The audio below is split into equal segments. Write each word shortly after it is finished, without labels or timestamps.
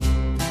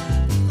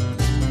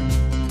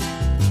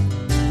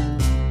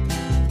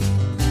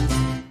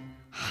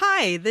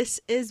Hi, this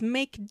is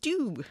Make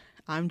Do.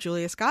 I'm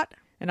Julia Scott.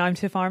 And I'm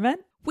Tiff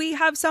Arment. We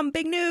have some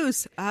big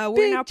news.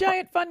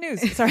 Giant fun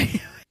news.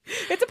 Sorry.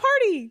 It's a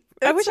party.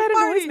 I wish I had a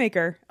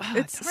noisemaker. Oh,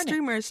 it's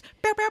streamers.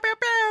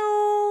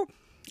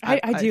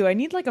 I do. I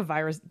need like a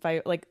virus,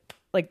 like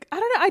I don't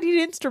know. I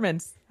need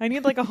instruments. I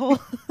need like a whole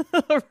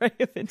array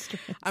of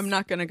instruments. I'm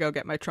not going to go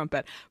get my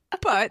trumpet.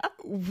 But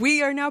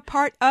we are now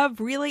part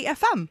of Relay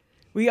FM.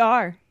 We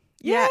are.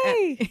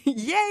 Yay! Yeah,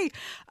 yay!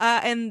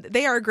 And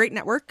they are a great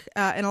network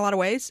in a lot of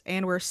ways,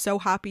 and we're so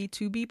happy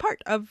to be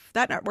part of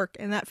that network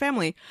and that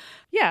family.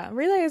 Yeah,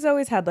 Relay has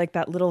always had like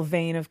that little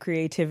vein of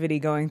creativity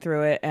going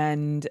through it,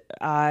 and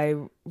I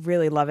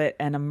really love it,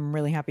 and I'm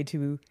really happy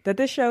that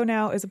this show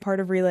now is a part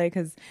of Relay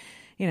because,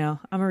 you know,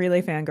 I'm a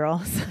Relay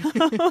fangirl,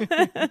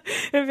 so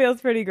it feels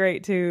pretty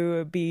great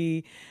to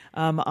be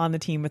on the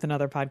team with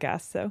another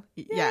podcast. So,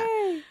 yay!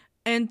 Yeah,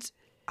 and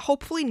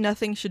hopefully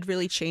nothing should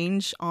really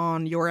change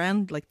on your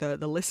end, like the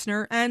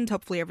listener end.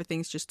 Hopefully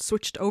everything's just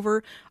switched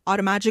over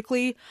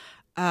automatically.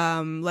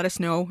 Let us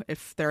know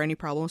if there are any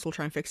problems. We'll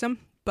try and fix them.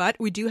 But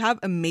we do have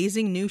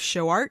amazing new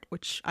show art,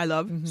 which I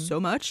love so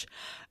much.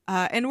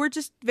 And we're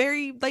just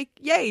very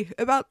yay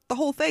about the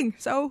whole thing.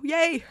 So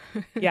yay.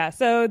 Yeah.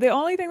 So the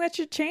only thing that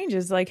should change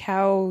is like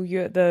how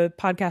the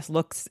podcast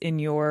looks in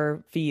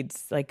your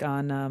feeds, like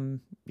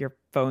on your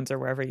phones or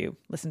wherever you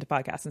listen to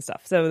podcasts and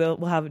stuff. So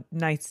we'll have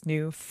nice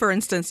new. For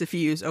instance, if you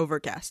use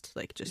Overcast,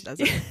 like just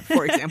as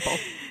for example,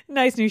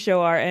 nice new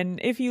show art. And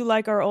if you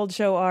like our old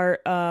show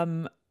art,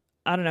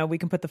 I don't know, we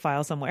can put the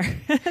file somewhere.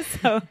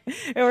 So,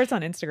 or it's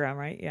on Instagram,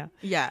 right? Yeah.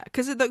 Yeah,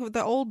 because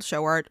the old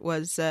show art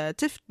was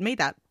Tiff made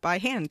that by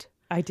hand.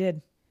 I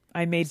did.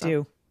 I made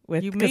do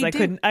with because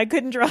I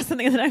couldn't draw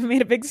something, and then I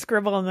made a big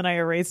scribble, and then I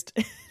erased,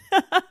 and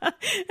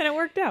it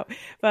worked out.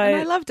 But and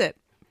I loved it.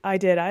 I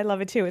did. I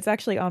love it too. It's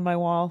actually on my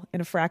wall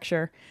in a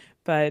fracture,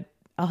 but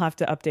I'll have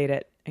to update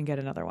it and get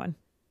another one.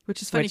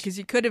 Which is funny because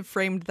you could have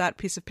framed that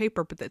piece of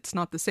paper, but it's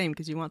not the same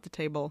because you want the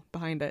table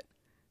behind it.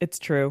 It's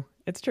true.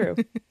 It's true.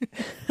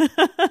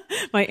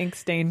 My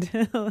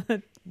ink-stained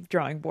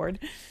drawing board.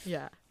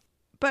 Yeah.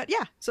 But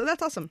yeah, so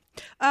that's awesome.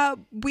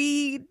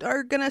 We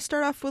are going to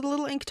start off with a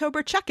little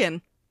Inktober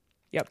check-in.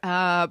 Yep.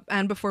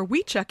 And before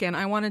we check in,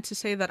 I wanted to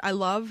say that I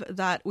love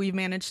that we've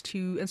managed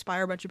to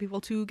inspire a bunch of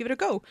people to give it a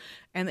go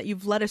and that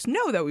you've let us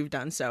know that we've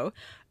done so.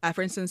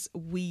 For instance,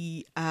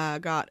 we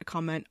got a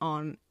comment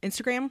on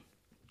Instagram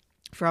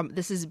from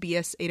This Is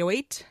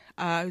BS808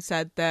 who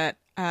said that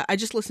I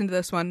just listened to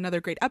this one, another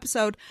great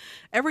episode.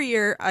 Every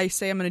year I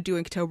say I'm going to do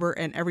Inktober,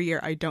 and every year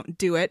I don't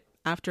do it.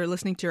 After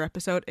listening to your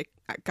episode, it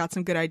got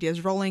some good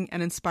ideas rolling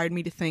and inspired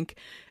me to think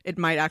it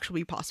might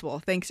actually be possible.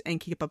 Thanks, and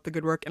keep up the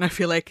good work. And I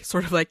feel like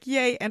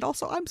yay, and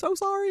also I'm so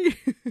sorry.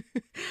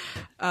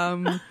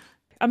 I'm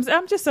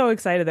just so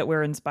excited that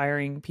we're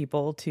inspiring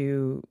people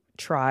to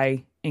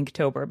try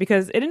Inktober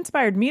because it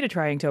inspired me to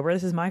try Inktober.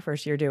 This is my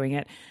first year doing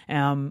it.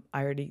 I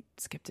already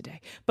skipped a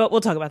day, but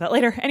we'll talk about that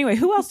later. Anyway,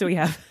 who else do we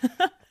have?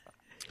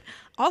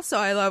 Also,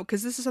 I love,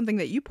 because this is something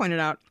that you pointed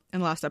out in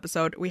the last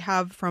episode, we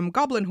have from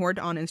Goblin Horde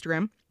on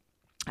Instagram.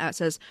 It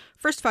says,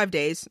 first 5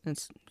 days, and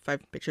it's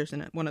 5 pictures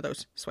in it, one of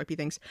those swipey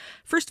things.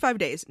 First 5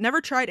 days,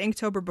 never tried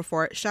Inktober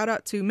before. Shout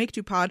out to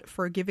MakeDoPod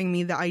for giving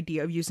me the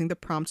idea of using the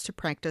prompts to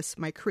practice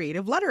my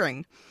creative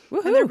lettering.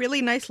 Woohoo! And they're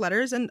really nice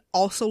letters and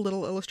also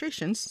little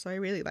illustrations, so I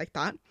really like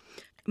that.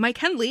 Mike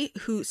Henley,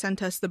 who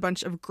sent us the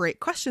bunch of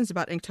great questions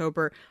about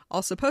Inktober,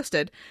 also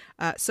posted,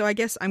 so I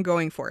guess I'm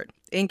going for it.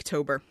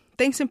 Inktober.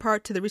 Thanks in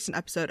part to the recent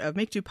episode of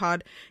Make Do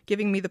Pod,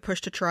 giving me the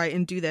push to try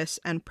and do this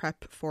and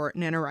prep for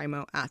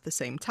NaNoWriMo at the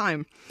same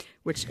time.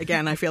 Which,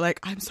 again, I feel like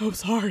I'm so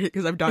sorry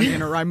because I've done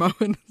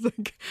NaNoWriMo and it's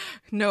like,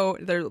 no,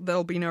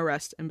 there'll be no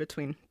rest in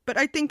between. But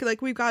I think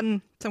we've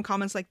gotten some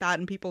comments like that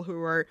and people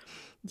who are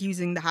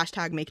using the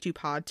hashtag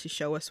MakeDoPod to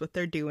show us what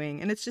they're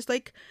doing. And it's just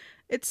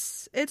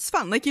it's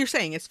fun. Like you're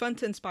saying, it's fun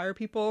to inspire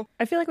people.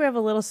 I feel like we have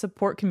a little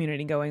support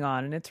community going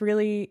on, and it's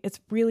really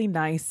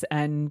nice,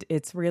 and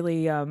it's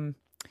really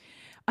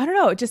I don't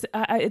know,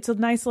 it's a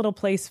nice little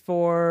place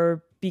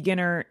for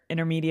beginner,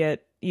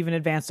 intermediate, even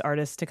advanced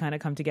artists to kind of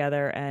come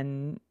together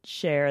and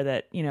share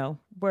that, you know,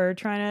 we're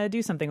trying to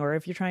do something, or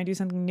if you're trying to do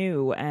something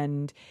new.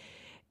 And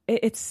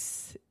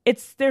there's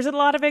a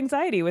lot of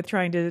anxiety with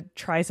trying to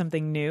try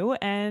something new,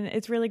 and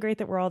it's really great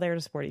that we're all there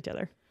to support each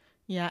other.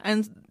 Yeah,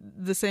 and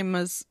the same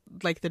as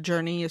the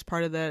journey is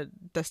part of the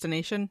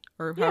destination,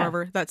 or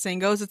however that saying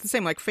goes. It's the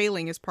same,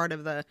 failing is part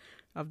of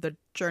the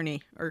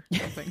journey or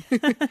something.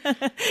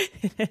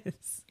 It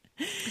is.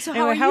 So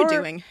anyway, how are you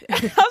doing? I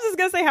was just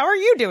gonna say, how are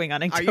you doing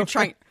on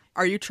Inktober?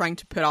 Are you trying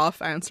to put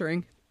off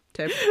answering,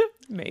 Tip?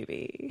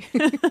 Maybe.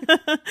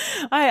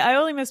 I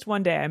only missed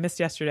one day. I missed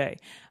yesterday.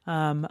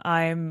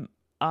 I'm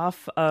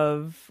off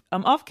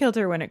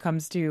kilter when it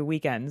comes to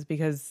weekends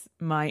because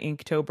my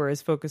Inktober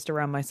is focused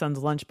around my son's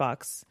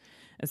lunchbox,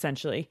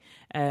 essentially,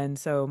 and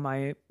so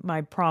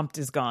my prompt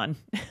is gone.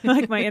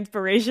 My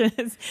inspiration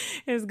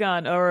is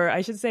gone, or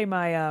I should say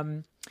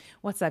my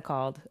what's that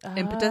called?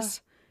 Impetus.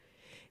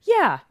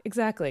 Yeah,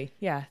 exactly.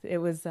 Yeah, it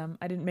was.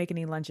 I didn't make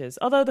any lunches.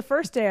 Although the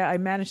first day I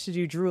managed to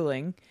do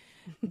drooling,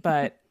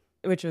 but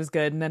which was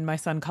good. And then my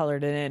son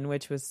colored it in,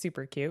 which was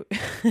super cute.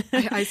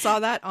 I saw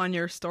that on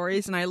your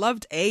stories, and I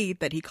loved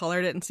that he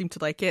colored it and seemed to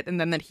like it, and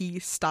then that he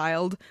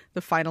styled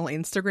the final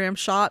Instagram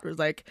shot with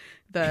like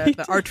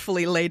the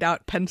artfully laid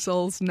out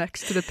pencils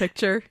next to the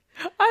picture.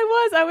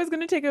 I was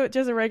going to take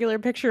just a regular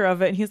picture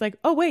of it, and he's like,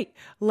 oh wait,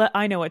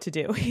 I know what to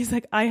do. He's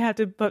like, I have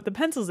to put the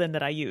pencils in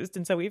that I used.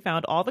 And so we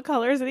found all the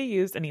colors that he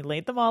used and he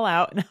laid them all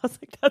out, and I was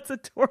like, that's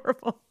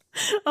adorable.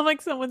 I'm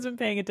like, someone's been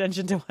paying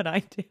attention to what I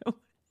do.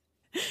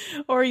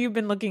 Or you've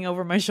been looking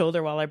over my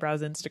shoulder while I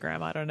browse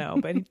Instagram. I don't know,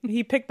 but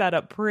he picked that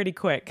up pretty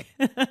quick.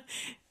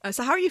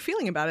 So how are you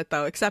feeling about it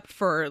though, except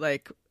for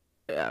like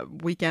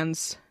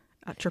weekends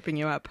tripping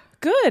you up?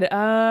 Good.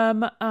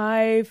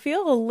 I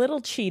feel a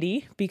little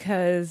cheaty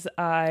because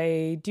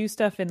I do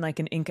stuff in like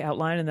an ink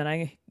outline and then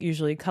I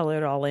usually color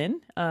it all in.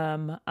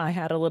 I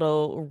had a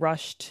little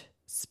rushed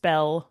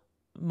spell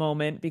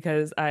moment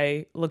because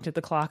I looked at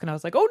the clock and I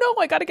was like, oh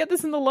no, I got to get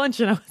this in the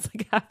lunch. And I was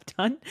like half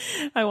done.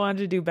 I wanted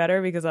to do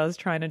better because I was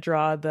trying to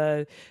draw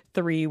the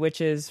 3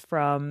 witches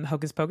from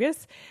Hocus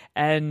Pocus.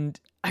 And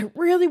I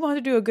really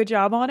wanted to do a good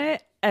job on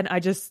it. And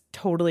I just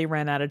totally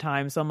ran out of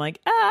time. So I'm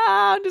like,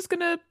 I'm just going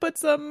to put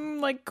some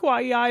like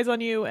kawaii eyes on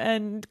you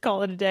and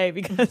call it a day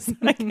because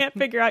I can't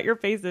figure out your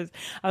faces.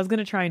 I was going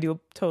to try and do a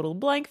total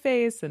blank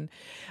face and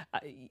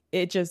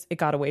it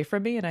got away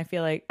from me. And I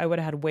feel like I would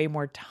have had way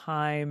more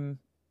time.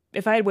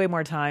 If I had way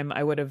more time,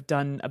 I would have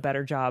done a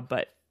better job,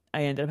 but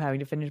I ended up having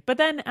to finish. But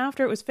then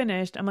after it was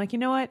finished, I'm like, you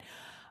know what?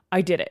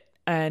 I did it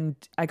and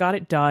I got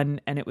it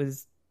done and it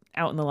was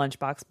out in the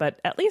lunchbox, but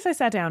at least I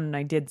sat down and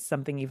I did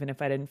something even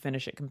if I didn't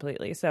finish it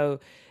completely. So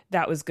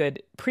that was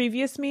good.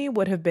 Previous me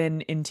would have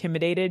been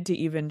intimidated to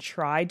even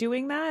try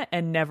doing that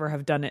and never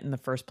have done it in the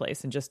first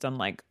place and just done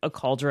like a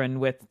cauldron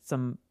with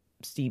some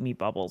steamy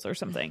bubbles or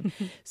something.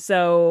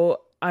 So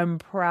I'm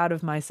proud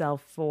of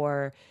myself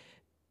for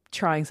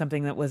trying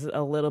something that was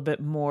a little bit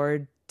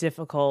more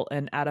difficult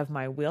and out of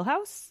my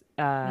wheelhouse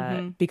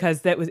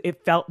because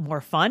it felt more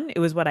fun. It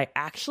was what I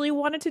actually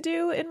wanted to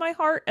do in my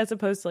heart as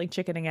opposed to like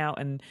chickening out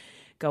and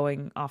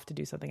going off to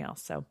do something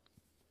else. So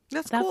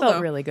that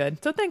felt really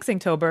good. So thanks,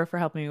 Inktober, for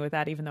helping me with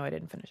that, even though I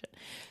didn't finish it.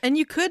 And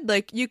you could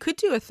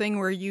do a thing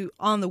where you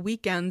on the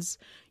weekends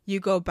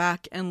you go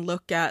back and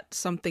look at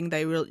something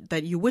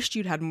that you wished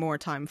you'd had more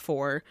time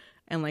for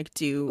and like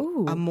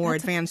do a more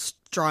advanced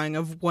drawing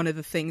of one of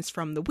the things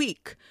from the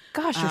week.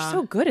 Gosh, you're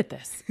so good at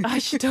this. I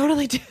should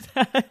totally do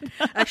that.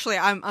 Actually,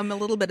 I'm a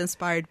little bit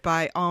inspired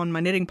by on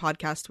my knitting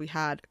podcast we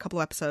had a couple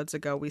episodes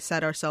ago. We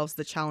set ourselves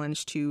the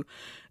challenge to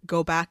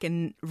go back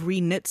and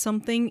re-knit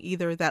something,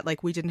 either that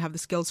like we didn't have the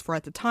skills for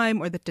at the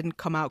time or that didn't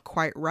come out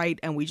quite right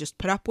and we just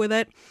put up with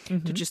it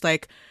to just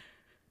like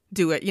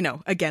do it,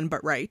 again,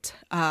 but right.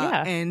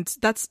 And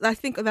I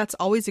think that's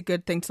always a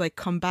good thing to like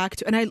come back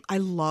to. And I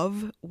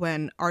love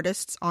when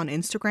artists on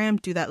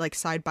Instagram do that like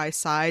side by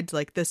side.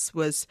 Like this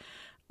was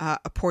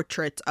a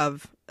portrait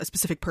of a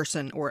specific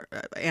person or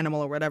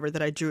animal or whatever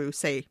that I drew,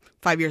 say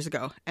 5 years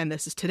ago. And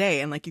this is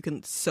today. And like you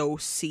can so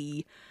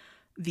see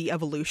the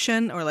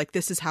evolution or like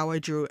this is how I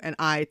drew an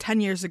eye 10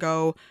 years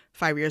ago,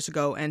 5 years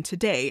ago, and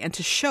today. And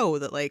to show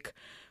that like,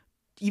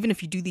 even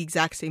if you do the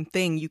exact same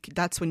thing,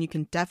 that's when you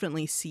can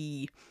definitely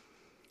see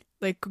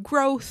like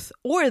growth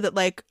or that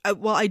like,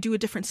 I do a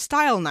different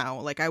style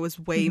now. Like I was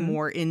way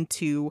more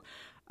into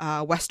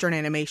Western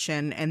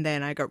animation and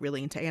then I got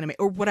really into anime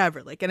or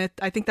whatever. Like, and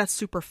I think that's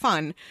super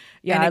fun.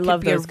 Yeah, and I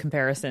love those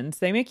comparisons.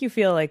 They make you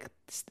feel like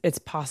it's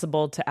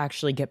possible to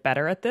actually get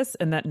better at this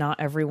and that not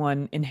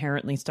everyone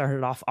inherently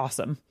started off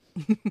awesome.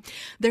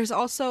 There's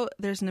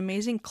an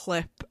amazing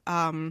clip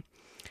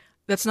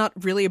that's not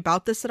really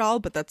about this at all,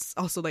 but that's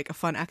also like a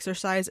fun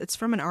exercise. It's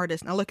from an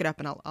artist, and I'll look it up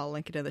and I'll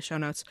link it in the show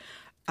notes,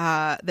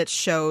 that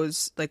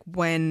shows like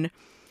when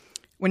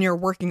you're a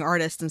working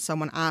artist and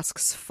someone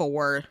asks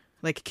for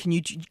like, can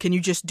you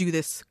just do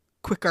this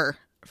quicker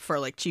for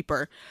like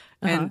cheaper?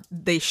 And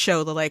they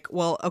show the like,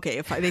 well, okay,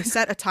 if they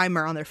set a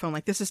timer on their phone,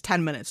 like this is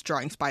 10 minutes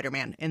drawing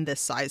Spider-Man in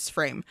this size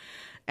frame.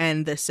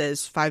 And this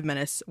is 5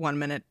 minutes, 1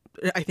 minute.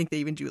 I think they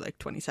even do like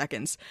 20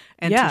 seconds.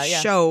 And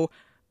show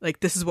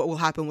like, this is what will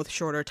happen with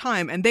shorter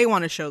time. And they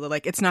want to show that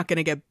like, it's not going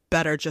to get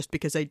better just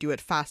because I do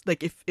it fast.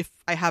 Like if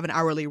I have an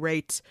hourly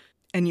rate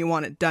and you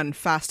want it done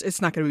fast, it's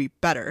not going to be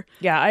better.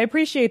 Yeah, I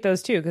appreciate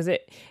those too, because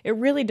it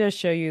really does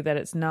show you that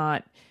it's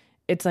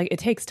like it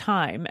takes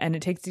time and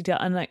it takes detail.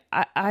 And like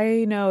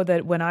I know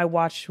that when I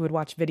would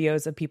watch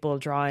videos of people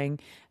drawing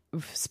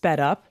sped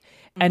up,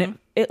 and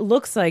it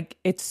looks like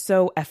it's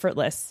so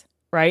effortless,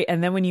 right?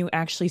 And then when you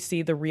actually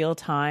see the real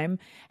time,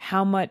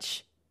 how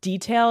much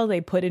detail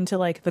they put into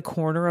like the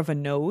corner of a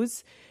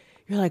nose,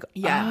 you're like,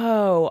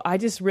 oh, I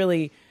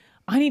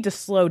need to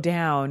slow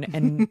down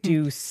and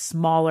do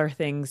smaller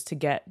things to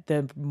get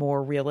the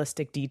more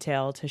realistic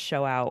detail to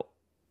show out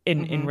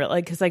in real,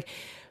 like, cause like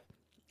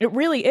it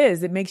really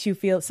is. It makes you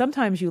feel,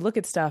 sometimes you look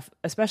at stuff,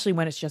 especially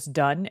when it's just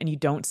done and you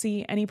don't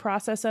see any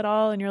process at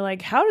all. And you're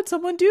like, how did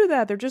someone do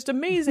that? They're just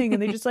amazing. And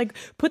they just like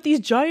put these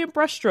giant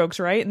brush strokes,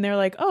 right? And they're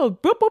like, oh,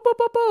 boop, boop, boop,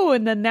 boop, boop.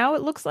 And then now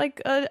it looks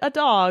like a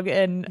dog.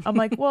 And I'm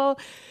like, well,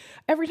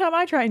 every time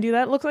I try and do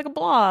that, it looks like a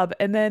blob.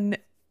 And then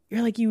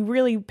you're like, you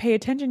really pay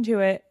attention to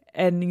it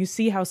and you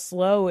see how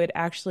slow it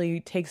actually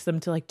takes them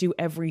to like do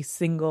every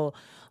single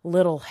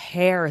little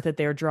hair that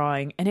they're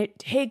drawing. And it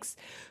takes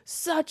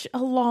such a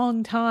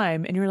long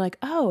time. And you're like,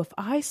 oh, if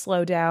I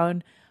slow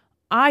down,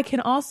 I can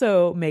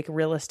also make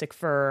realistic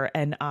fur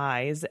and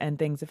eyes and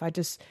things if I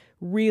just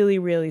really,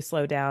 really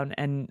slow down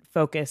and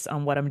focus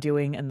on what I'm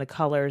doing and the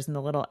colors and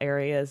the little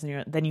areas.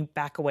 And then you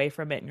back away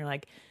from it and you're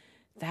like,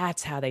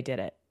 that's how they did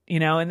it, you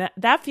know? And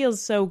that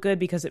feels so good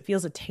because it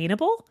feels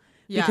attainable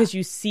because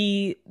you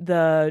see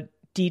the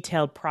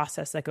detailed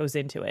process that goes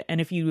into it.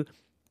 And if you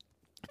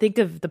think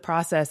of the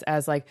process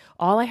as like,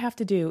 all I have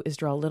to do is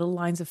draw little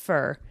lines of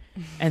fur.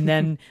 And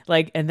then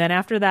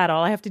after that,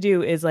 all I have to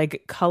do is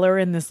like color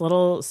in this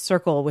little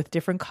circle with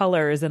different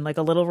colors and like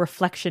a little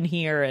reflection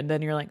here. And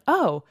then you're like,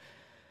 oh,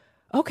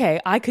 okay,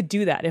 I could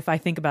do that. If I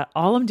think about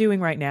all I'm doing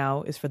right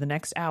now is for the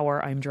next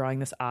hour, I'm drawing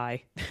this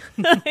eye,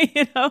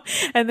 you know,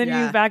 and then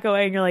you back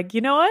away and you're like,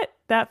 you know what?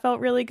 That felt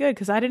really good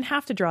because I didn't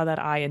have to draw that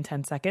eye in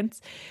 10 seconds.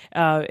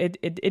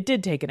 It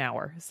did take an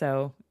hour.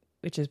 So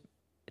it's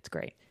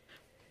great.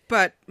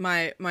 But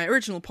my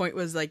original point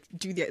was like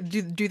do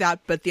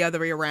that, but the other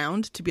way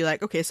around, to be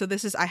like, okay, so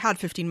I had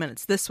 15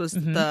 minutes. This was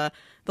the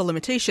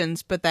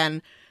limitations, but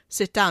then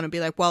sit down and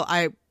be like, well,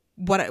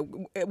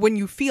 when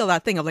you feel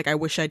that thing of like, I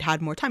wish I'd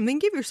had more time, then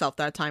give yourself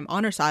that time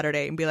on a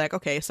Saturday and be like,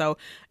 okay, so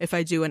if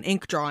I do an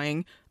ink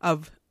drawing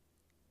of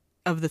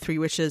the three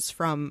witches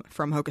from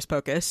Hocus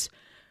Pocus,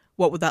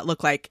 what would that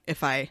look like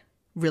if I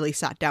really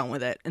sat down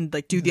with it and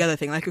like do the other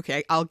thing? Like,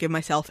 okay, I'll give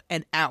myself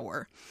an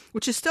hour,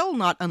 which is still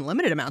not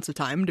unlimited amounts of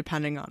time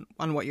depending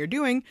on what you're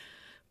doing.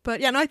 But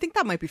yeah, no, I think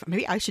that might be fun.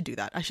 Maybe I should do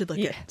that. I should look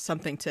at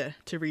something to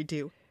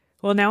redo.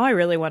 Well, now I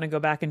really want to go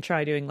back and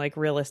try doing like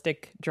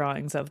realistic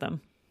drawings of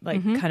them.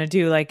 Like kind of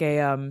do like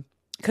a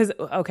because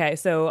okay,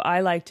 so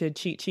I like to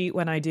cheat sheet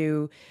when I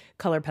do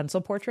color pencil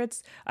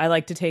portraits. I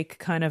like to take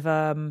kind of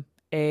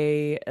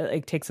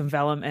take some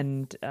vellum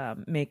and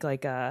make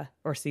like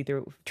or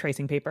see-through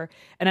tracing paper,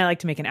 and I like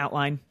to make an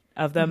outline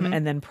of them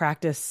and then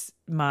practice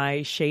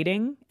my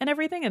shading and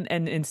everything,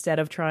 and instead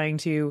of trying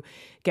to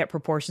get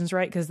proportions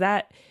right, because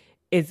that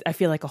is, I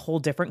feel like, a whole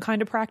different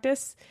kind of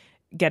practice.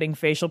 Getting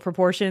facial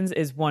proportions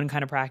is one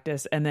kind of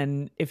practice, and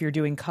then if you're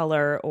doing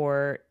color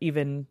or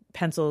even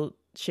pencil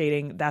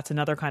shading, that's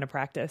another kind of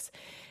practice.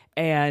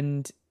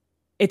 And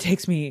it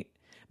takes me,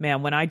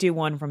 man, when I do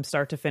one from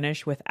start to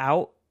finish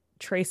without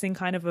tracing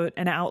kind of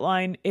an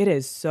outline, it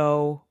is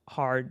so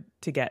hard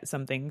to get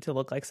something to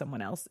look like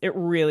someone else. It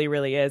really,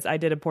 really is. I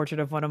did a portrait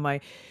of one of my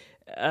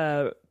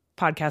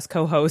podcast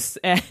co-hosts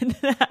and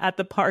at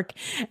the park,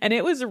 and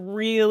it was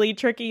really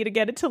tricky to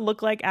get it to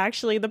look like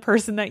actually the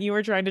person that you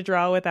were trying to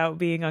draw without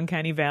being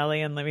uncanny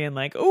valley and being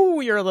like,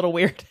 oh, you're a little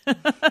weird.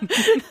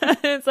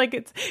 It's like,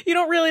 you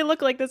don't really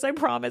look like this, I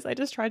promise, I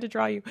just tried to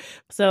draw you.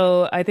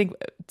 So I think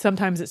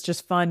sometimes it's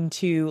just fun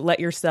to let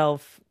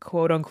yourself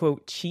quote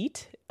unquote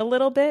cheat a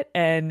little bit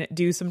and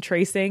do some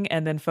tracing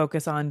and then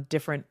focus on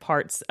different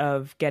parts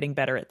of getting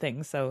better at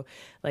things. So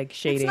like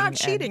shading. It's not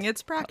cheating,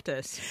 it's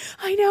practice.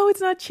 I know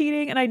it's not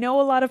cheating. And I know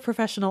a lot of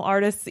professional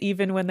artists,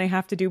 even when they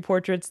have to do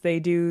portraits,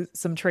 they do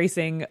some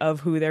tracing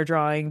of who they're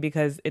drawing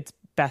because it's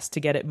best to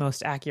get it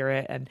most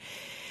accurate. And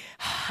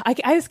I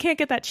just can't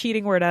get that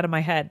cheating word out of my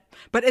head.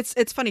 But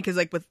it's funny because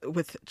like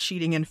with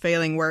cheating and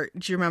failing, where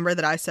do you remember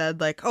that I said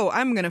like, oh,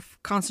 I'm gonna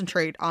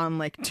concentrate on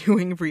like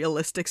doing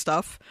realistic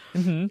stuff,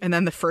 and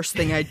then the first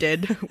thing I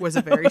did was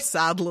a very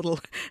sad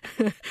little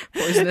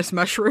poisonous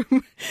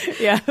mushroom.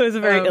 Yeah, it was a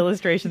very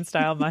illustration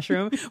style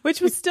mushroom, which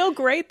was still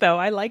great though.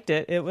 I liked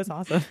it. It was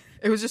awesome.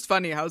 It was just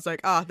funny. I was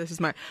like, this is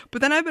my...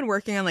 But then I've been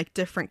working on like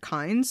different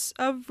kinds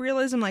of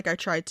realism. Like I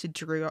tried to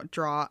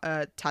draw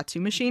a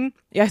tattoo machine.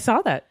 Yeah, I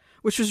saw that.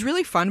 Which was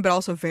really fun, but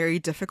also very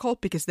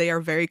difficult because they are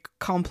very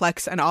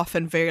complex and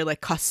often very like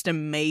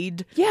custom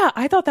made. Yeah,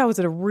 I thought that was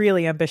a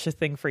really ambitious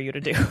thing for you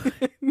to do.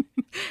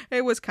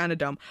 It was kind of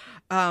dumb.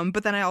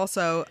 But then I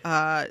also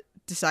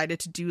decided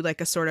to do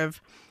like a sort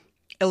of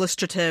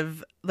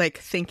illustrative, like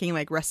thinking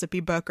like recipe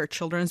book or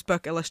children's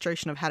book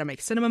illustration of how to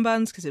make cinnamon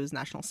buns because it was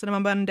National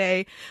Cinnamon Bun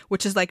Day,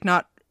 which is like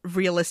not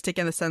realistic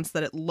in the sense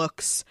that it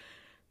looks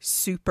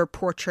super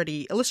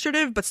portraity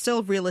illustrative, but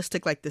still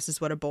realistic, like this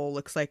is what a bowl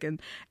looks like.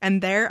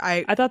 And there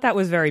I thought that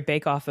was very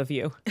Bake Off of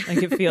you.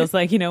 Like it feels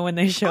like, you know, when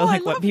they show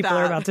like what people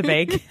are about to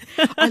bake.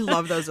 I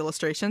love those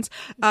illustrations.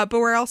 But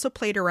we're also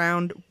played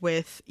around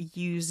with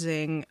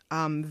using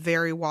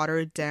very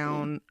watered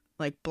down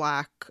like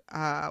black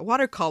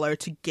watercolor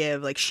to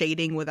give like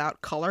shading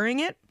without coloring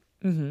it.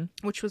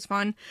 Which was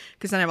fun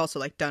because then I've also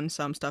like done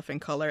some stuff in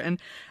color,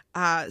 and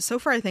so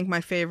far I think my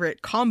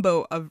favorite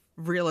combo of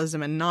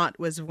realism and not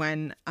was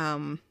when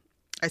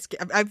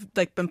I've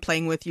like been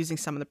playing with using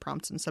some of the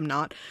prompts and some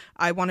not.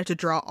 I wanted to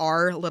draw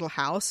our little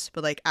house,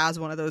 but like as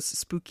one of those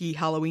spooky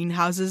Halloween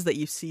houses that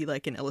you see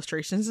like in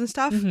illustrations and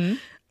stuff.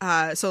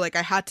 So like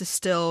I had to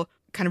still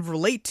kind of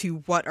relate to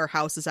what our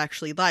house is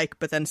actually like,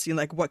 but then seeing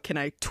like what can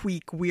I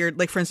tweak weird,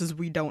 like for instance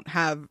we don't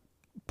have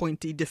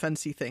pointy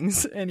defensey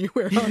things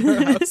anywhere on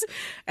our house.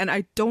 And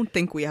I don't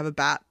think we have a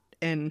bat,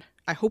 and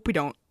I hope we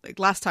don't. Like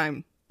last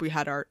time we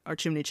had our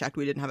chimney checked,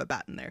 we didn't have a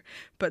bat in there.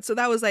 But so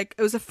that was like,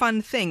 it was a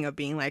fun thing of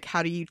being like,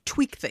 how do you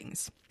tweak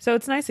things? So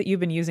it's nice that you've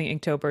been using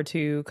Inktober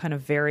to kind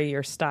of vary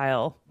your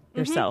style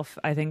yourself.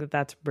 I think that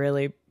that's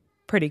really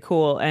pretty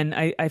cool. And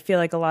I feel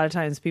like a lot of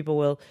times people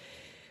will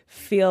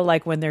feel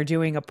like when they're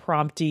doing a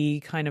prompty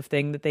kind of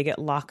thing that they get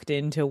locked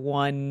into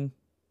one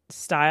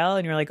style,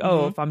 and you're like,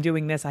 oh, if I'm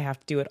doing this, I have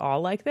to do it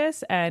all like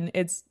this. And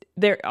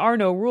there are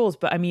no rules,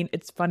 but I mean,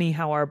 it's funny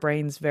how our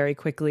brains very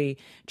quickly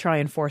try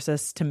and force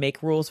us to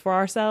make rules for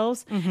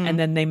ourselves, and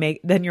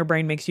then your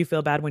brain makes you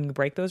feel bad when you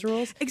break those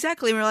rules.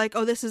 Exactly. And we're like,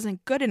 oh, this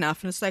isn't good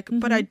enough, and it's like,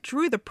 but I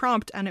drew the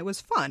prompt and it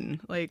was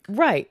fun. Like,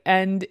 right.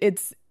 And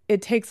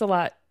it takes a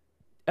lot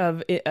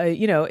of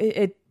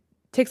it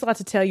takes a lot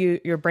to tell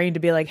your brain to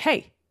be like,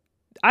 hey,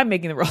 I'm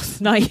making the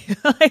rules, not you.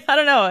 I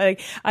don't know.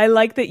 I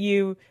like that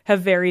you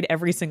have varied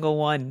every single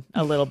one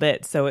a little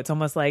bit. So it's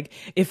almost like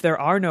if there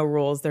are no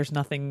rules, there's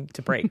nothing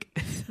to break.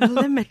 The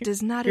limit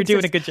does not You're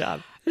exist. doing a good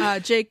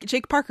job.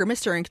 Jake Parker,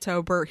 Mr.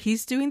 Inktober,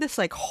 he's doing this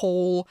like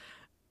whole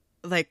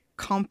like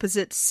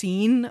composite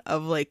scene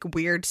of like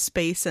weird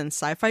space and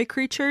sci-fi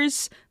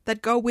creatures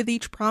that go with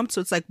each prompt.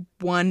 So it's like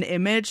one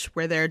image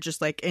where they're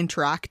just like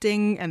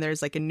interacting, and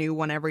there's like a new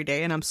one every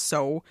day, and I'm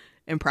so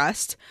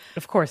impressed.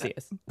 Of course he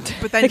is.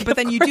 But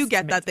then you do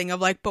get that thing of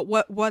like, but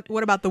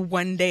what about the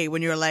one day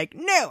when you're like,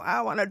 no,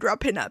 I want to draw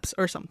pinups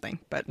or something.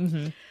 But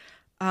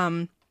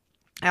I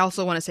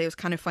also want to say it was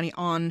kind of funny,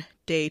 on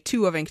day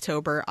 2 of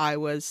Inktober, I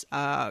was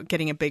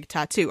getting a big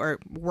tattoo, or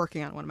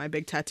working on one of my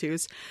big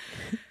tattoos.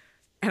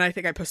 And I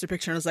think I posted a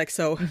picture and I was like,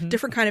 so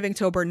different kind of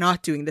Inktober,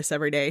 not doing this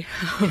every day.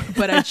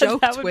 But I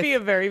joked that would be a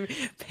very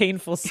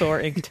painful,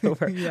 sore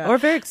Inktober. Or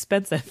very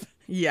expensive.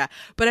 Yeah.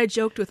 But I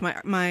joked with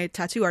my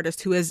tattoo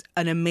artist, who is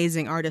an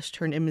amazing artist.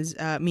 Her name is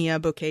Mia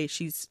Bouquet.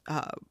 She's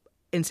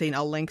insane.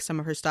 I'll link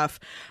some of her stuff.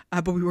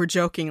 But we were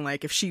joking,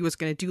 like, if she was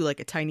going to do like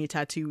a tiny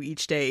tattoo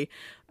each day.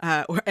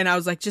 And I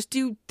was like, just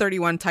do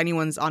 31 tiny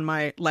ones on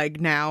my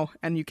leg now,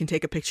 and you can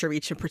take a picture of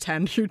each and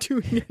pretend you're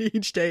doing it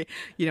each day.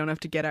 You don't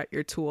have to get out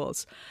your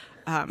tools.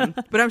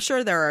 But I'm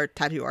sure there are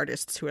tattoo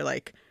artists who are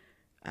like,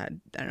 I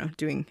don't know,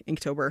 doing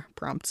Inktober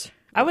prompts.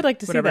 I would like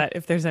to see that,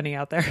 if there's any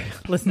out there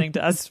listening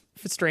to us,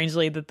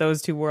 strangely, that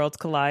those two worlds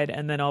collide,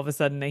 and then all of a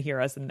sudden they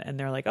hear us and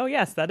they're like, oh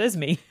yes, that is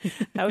me.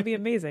 That would be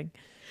amazing.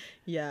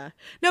 Yeah.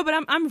 No,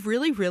 but I'm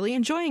really, really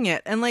enjoying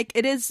it. And like,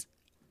 it is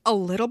a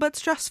little bit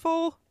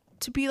stressful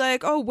to be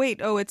like, oh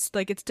wait, it's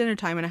dinner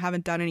time and I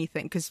haven't done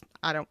anything, because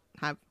I don't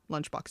have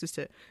lunch boxes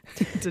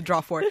to draw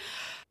for.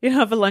 You don't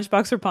have a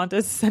lunchbox for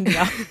Pontus? Send it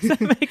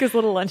out. Make his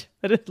little lunch,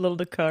 put a little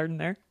card in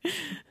there.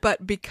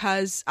 But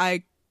because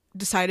I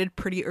decided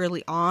pretty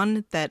early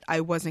on that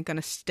I wasn't going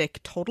to stick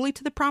totally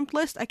to the prompt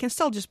list, I can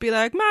still just be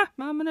like,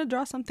 I'm going to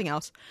draw something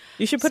else.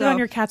 You should put it on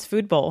your cat's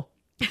food bowl.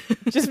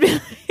 Just be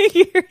like,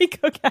 here you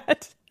go,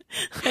 cat.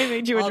 I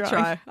made you a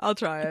drawing. I'll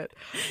try it.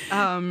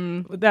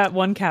 That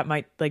one cat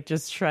might like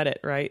just shred it,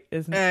 right?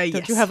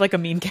 Don't you have like a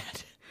mean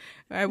cat?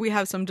 We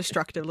have some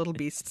destructive little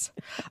beasts.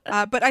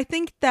 But I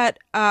think that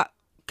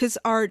because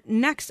our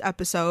next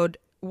episode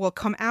will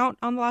come out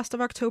on the last of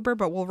October,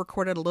 but we'll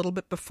record it a little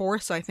bit before.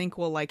 So I think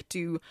we'll like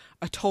do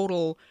a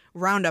total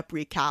roundup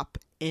recap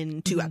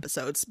in 2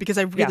 episodes, because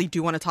I really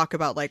do want to talk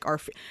about like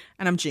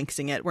and I'm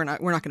jinxing it. We're not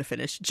going to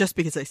finish just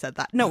because I said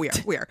that. No, we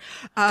are.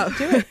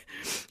 Do it.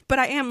 But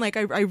I am like,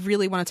 I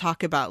really want to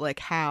talk about like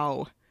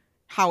how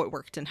it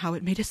worked and how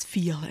it made us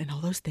feel and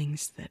all those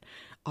things that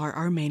are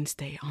our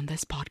mainstay on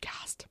this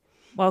podcast.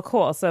 Well,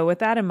 cool. So with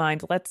that in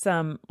mind, let's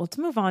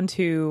move on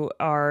to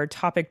our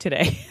topic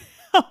today.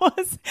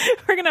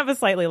 We're going to have a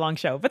slightly long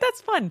show, but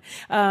that's fun.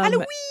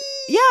 Halloween!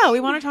 Yeah, we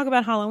want to talk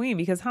about Halloween,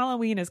 because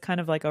Halloween is kind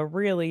of like a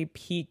really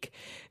peak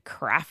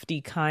crafty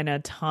kind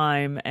of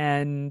time.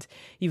 And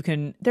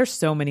there's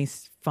so many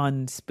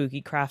fun,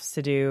 spooky crafts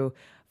to do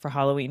for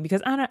Halloween,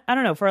 because I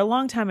don't know, for a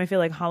long time, I feel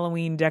like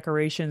Halloween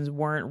decorations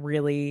weren't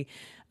really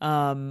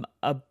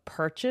a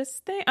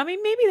purchase thing. I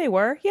mean, maybe they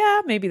were.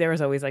 Yeah, maybe there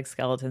was always like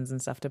skeletons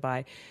and stuff to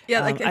buy.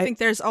 Yeah, like I think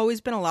there's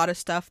always been a lot of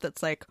stuff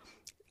that's like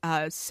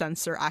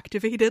sensor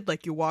activated,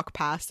 like you walk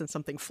past and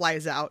something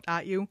flies out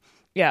at you.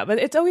 Yeah, but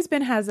it's always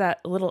been has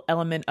that little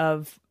element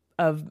of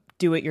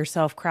do it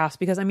yourself crafts,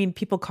 because I mean,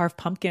 people carve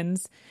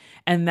pumpkins,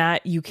 and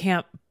that you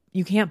can't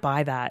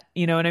buy that.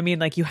 You know what I mean?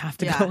 Like, you have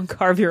to go and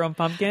carve your own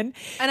pumpkin.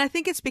 And I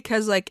think it's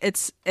because like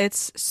it's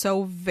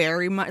so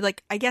very much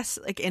like, I guess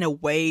like in a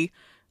way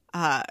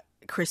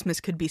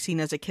Christmas could be seen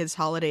as a kid's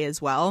holiday as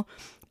well.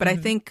 But I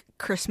think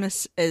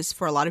Christmas is,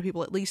 for a lot of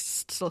people at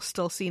least,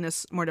 still seen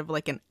as more of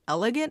like an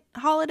elegant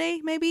holiday,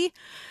 maybe.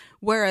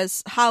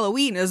 Whereas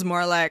Halloween is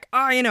more like,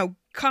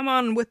 come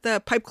on with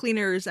the pipe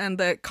cleaners and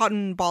the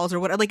cotton balls or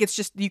whatever. Like, it's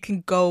just, you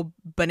can go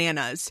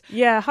bananas.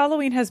 Yeah,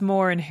 Halloween has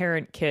more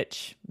inherent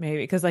kitsch,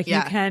 maybe, because like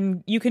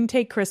you can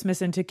take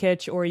Christmas into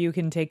kitsch, or you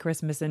can take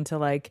Christmas into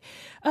like,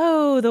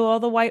 oh, all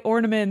the white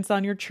ornaments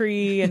on your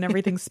tree and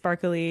everything's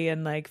sparkly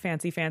and like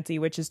fancy,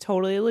 which is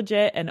totally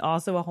legit and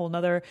also a whole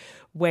nother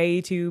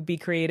way to be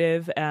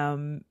creative.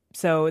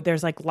 So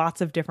there's like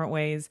lots of different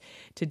ways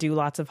to do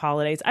lots of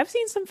holidays. I've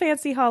seen some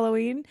fancy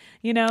Halloween,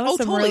 Oh,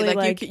 some totally. really,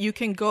 Like you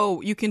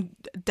can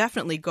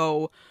definitely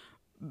go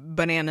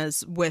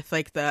bananas with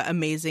like the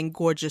amazing,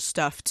 gorgeous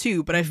stuff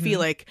too. But I feel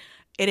like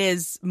it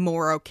is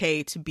more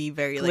okay to be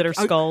very like glitter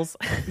skulls.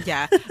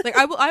 Yeah. Like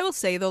I will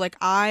say though, like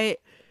I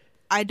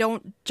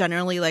don't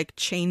generally like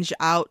change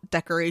out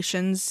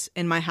decorations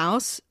in my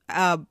house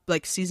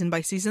like season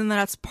by season.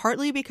 That's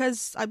partly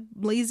because I'm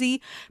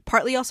lazy,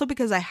 partly also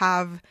because I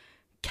have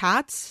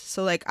cats.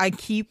 So like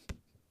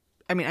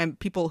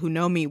people who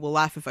know me will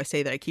laugh if I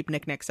say that I keep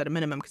knickknacks at a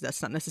minimum, because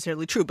that's not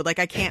necessarily true. But like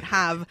I can't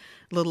have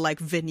little like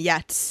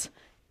vignettes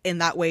in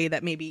that way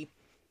that maybe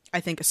I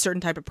think a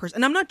certain type of person,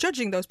 and I'm not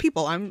judging those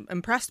people. I'm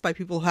impressed by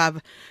people who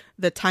have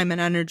the time and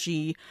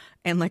energy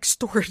and like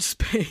storage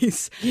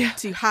space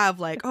to have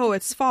like, oh,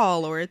 it's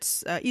fall, or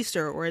it's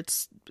Easter, or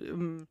it's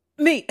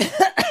me.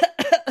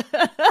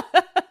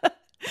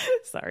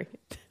 Sorry.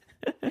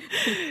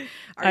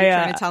 Are you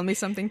trying to tell me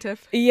something,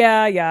 Tiff?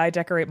 Yeah. I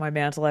decorate my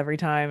mantle every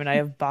time, and I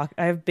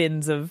have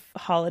bins of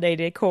holiday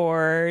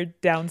decor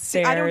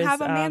downstairs. See, I don't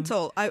have a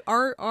mantle.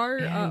 Our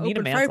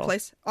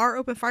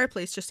open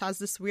fireplace just has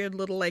this weird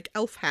little like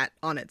elf hat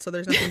on it, so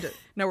there's nothing to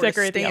nowhere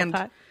to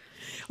stand.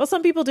 Well,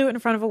 some people do it in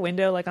front of a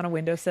window, like on a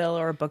windowsill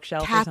or a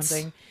bookshelf or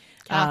something.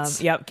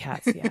 Cats.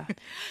 Cats. Yeah.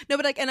 No,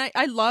 but like, and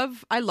I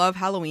love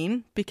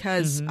Halloween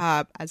because,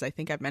 as I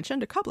think I've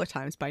mentioned a couple of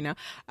times by now,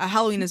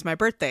 Halloween is my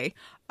birthday.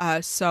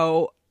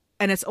 So,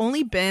 and it's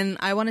only been,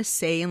 I want to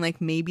say, in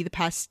like maybe the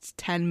past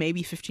 10,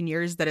 maybe 15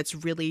 years that it's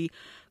really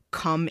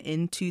come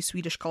into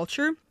Swedish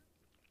culture.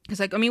 Because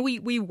like, I mean,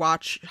 we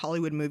watch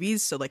Hollywood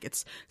movies, so like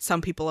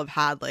some people have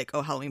had like,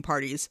 oh, Halloween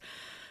parties,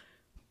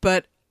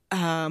 but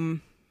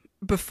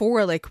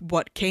before, like,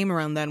 what came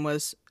around then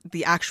was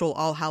the actual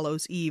All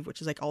Hallows Eve,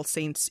 which is like All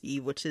Saints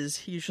Eve, which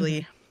is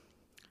usually,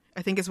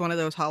 I think it's one of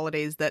those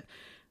holidays that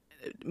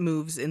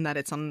moves in that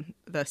it's on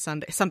the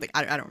Sunday, something,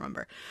 I don't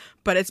remember.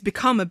 But it's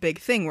become a big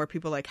thing where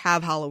people like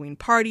have Halloween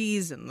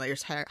parties and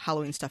there's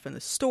Halloween stuff in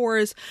the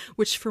stores,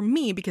 which for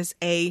me, because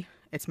A,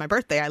 it's my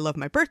birthday, I love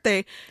my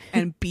birthday,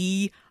 and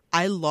B,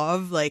 I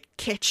love like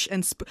kitsch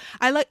and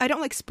I don't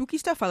like spooky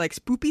stuff. I like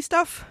spoopy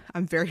stuff.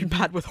 I'm very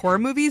bad with horror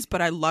movies,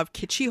 but I love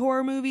kitschy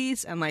horror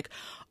movies and like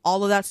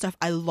all of that stuff.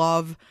 I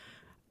love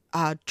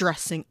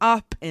dressing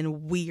up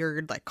in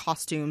weird like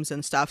costumes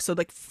and stuff. So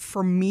like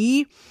for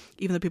me,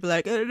 even though people are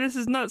like, this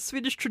is not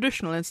Swedish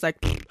traditional, it's like,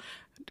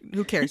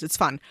 who cares? It's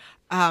fun.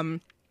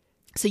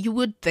 So you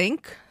would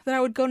think that I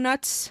would go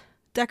nuts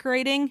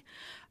decorating,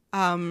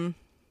 but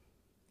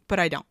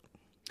I don't.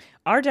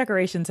 Our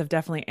decorations have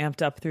definitely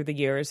amped up through the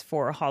years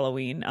for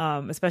Halloween,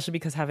 especially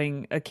because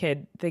having a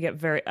kid, they get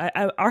very...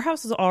 our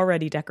house is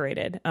already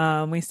decorated.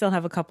 We still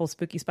have a couple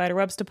spooky spider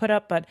webs to put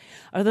up, but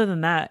other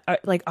than that,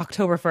 like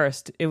October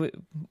 1st,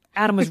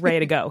 Adam was ready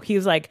to go. He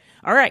was like,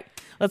 all right,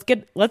 let's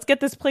get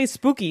this place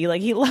spooky.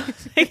 Like he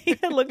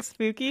looks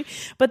spooky.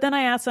 But then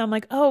I asked him, I'm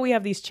like, oh, we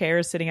have these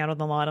chairs sitting out on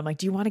the lawn. I'm like,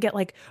 do you want to get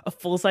like a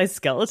full-size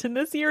skeleton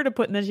this year to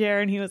put in the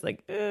chair? And he was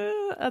like,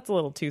 that's a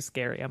little too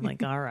scary. I'm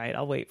like, all right,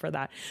 I'll wait for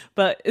that.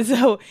 But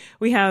so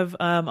we have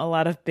a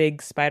lot of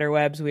big spider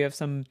webs. We have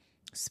some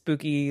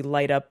spooky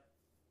light up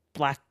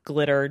black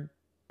glitter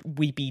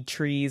weepy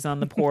trees on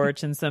the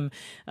porch and some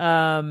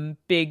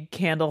big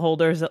candle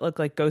holders that look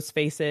like ghost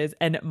faces.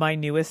 And my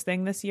newest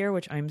thing this year,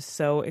 which I'm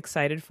so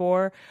excited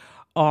for,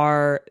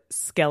 are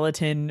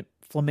skeleton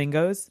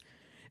flamingos.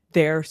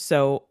 They're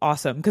so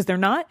awesome because they're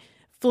not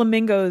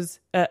flamingos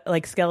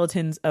like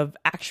skeletons of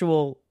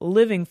actual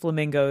living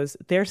flamingos.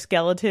 They're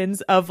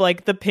skeletons of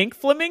like the pink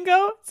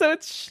flamingo. So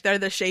they're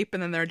the shape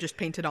and then they're just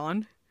painted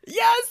on.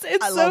 Yes,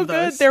 it's so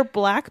good. They're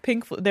black,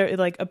 pink. They're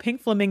like a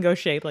pink flamingo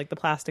shape, like the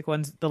plastic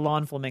ones, the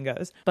lawn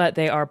flamingos. But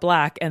they are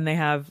black and they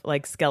have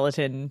like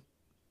skeleton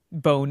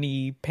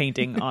bony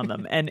painting on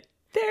them. And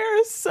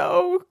they're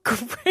so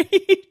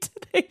great.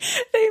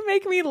 They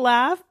make me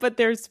laugh, but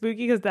they're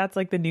spooky because that's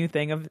like the new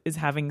thing is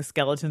having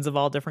skeletons of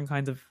all different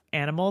kinds of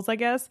animals, I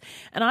guess.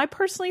 And I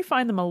personally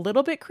find them a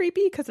little bit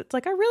creepy because it's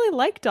like I really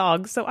like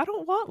dogs, so I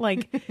don't want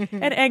like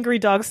an angry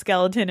dog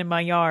skeleton in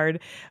my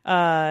yard.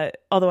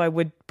 Although I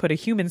would put a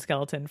human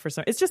skeleton for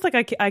some. It's just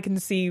like I can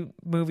see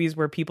movies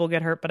where people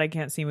get hurt, but I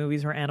can't see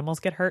movies where animals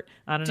get hurt.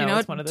 I don't know.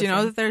 It's one of those. Do you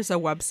know things. that there's a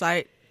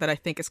website that I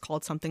think is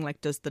called something like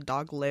 "Does the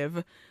Dog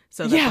Live?"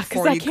 So that yeah,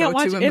 before you can't go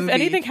watch to a if movie,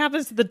 anything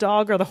happens to the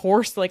dog or the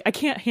horse, like I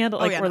can't handle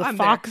like or the I'm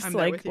fox, there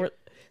like or,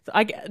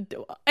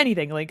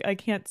 anything. Like I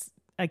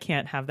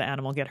can't have the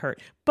animal get hurt.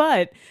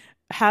 But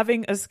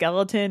having a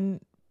skeleton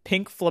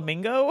pink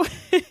flamingo,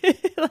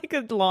 like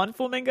a lawn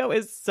flamingo,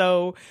 is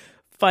so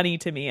funny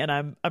to me, and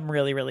I'm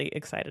really, really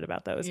excited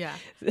about those. Yeah.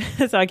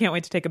 So I can't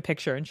wait to take a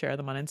picture and share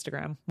them on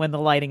Instagram when the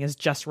lighting is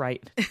just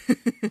right.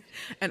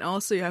 And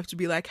also you have to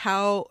be like,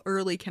 how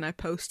early can I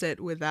post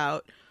it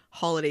without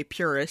holiday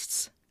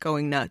purists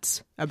going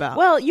nuts about?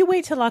 Well, you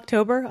wait till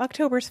October.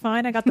 October's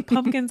fine. I got the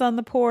pumpkins on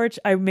the porch.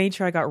 I made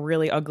sure I got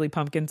really ugly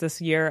pumpkins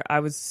this year. I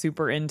was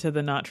super into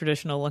the not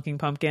traditional looking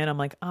pumpkin. I'm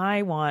like,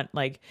 I want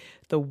like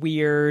the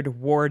weird,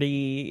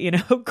 warty,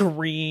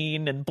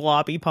 green and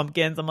blobby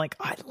pumpkins. I'm like,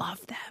 I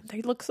love them.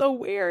 They look so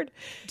weird.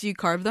 Do you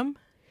carve them?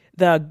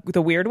 The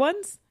weird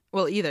ones?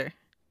 Well, either.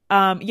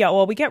 Yeah,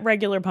 well, we get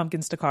regular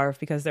pumpkins to carve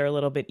because they're a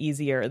little bit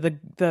easier.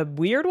 The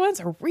weird ones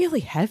are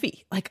really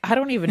heavy. Like, I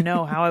don't even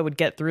know how I would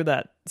get through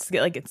that.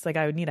 Like, it's like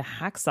I would need a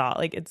hacksaw.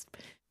 Like, it's...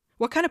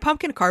 What kind of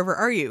pumpkin carver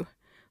are you?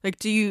 Like,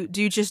 do you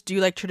just do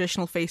like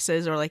traditional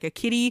faces or like a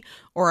kitty?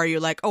 Or are you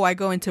like, oh, I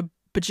go into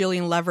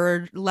bajillion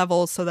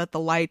levels so that the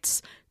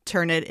lights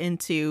turn it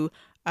into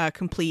a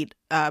complete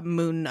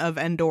Moon of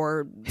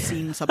Endor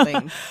scene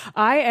something?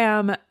 I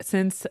am,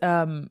 since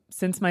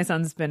my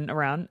son's been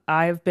around,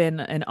 I've been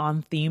an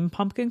on theme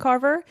pumpkin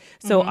carver.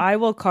 So I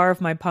will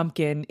carve my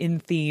pumpkin in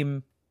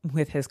theme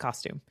with his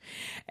costume.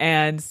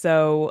 And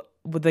so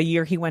with the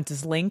year he went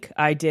as Link,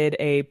 I did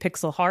a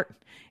pixel heart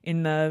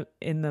in the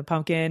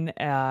pumpkin.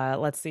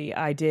 Let's see,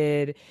 I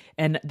did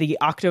the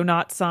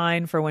Octonaut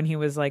sign for when he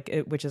was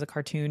like, which is a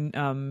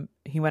cartoon.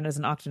 He went as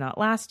an Octonaut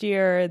last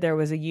year. There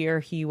was a year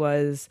he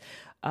was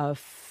a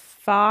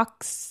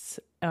fox.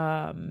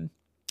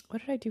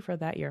 What did I do for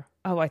that year?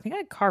 Oh, I think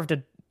I carved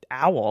an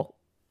owl.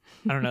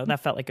 I don't know. That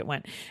felt like it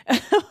went.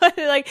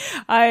 Like,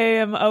 I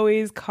am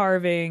always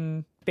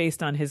carving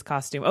based on his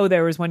costume. Oh,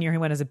 there was one year he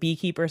went as a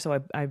beekeeper,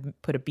 so I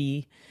put a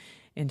bee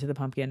into the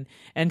pumpkin.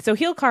 And so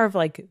he'll carve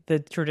like the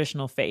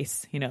traditional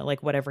face,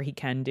 like whatever he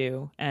can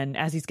do. And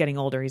as he's getting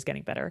older, he's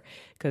getting better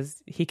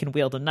because he can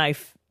wield a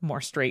knife more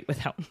straight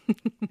without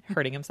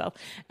hurting himself.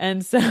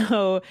 And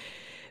so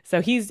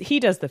he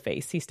does the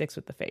face. He sticks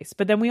with the face.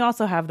 But then we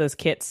also have those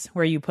kits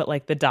where you put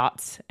like the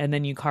dots and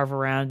then you carve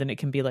around and it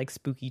can be like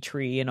spooky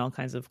tree and all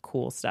kinds of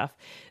cool stuff.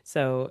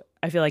 So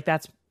I feel like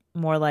that's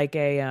more like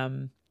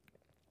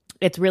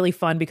it's really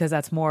fun because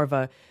that's more of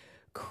a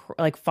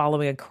like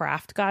following a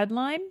craft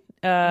guideline,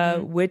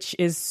 which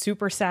is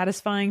super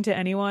satisfying to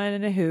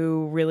anyone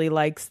who really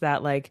likes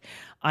that. Like,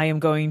 I am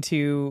going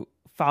to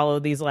follow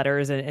these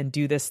letters and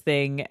do this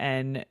thing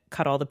and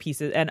cut all the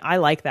pieces. And I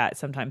like that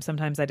sometimes.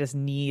 Sometimes I just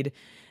need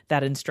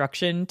that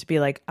instruction to be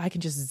like, I can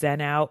just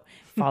zen out,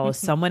 follow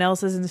someone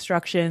else's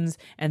instructions,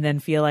 and then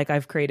feel like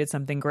I've created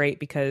something great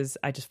because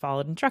I just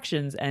followed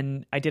instructions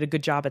and I did a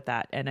good job at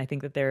that. And I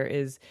think that there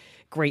is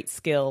great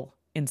skill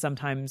in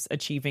sometimes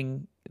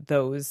achieving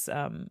those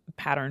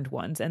patterned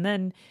ones. And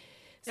then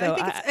so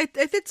I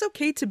think it's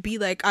okay to be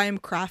like, I am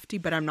crafty,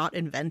 but I'm not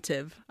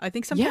inventive. I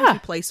think sometimes we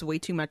place way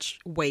too much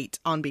weight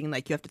on being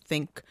like, you have to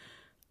think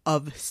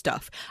of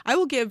stuff. I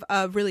will give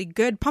a really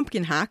good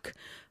pumpkin hack,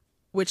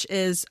 which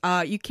is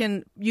you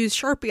can use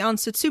Sharpie on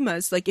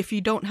Satsumas. Like, if you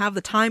don't have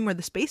the time or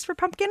the space for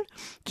pumpkin,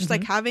 just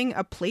like having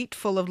a plate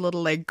full of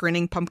little like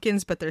grinning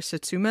pumpkins, but they're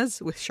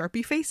Satsumas with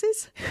Sharpie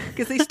faces,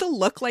 because they still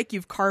look like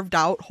you've carved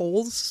out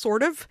holes,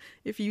 sort of,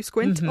 if you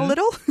squint a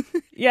little.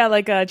 Yeah,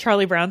 like a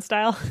Charlie Brown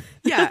style.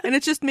 Yeah, and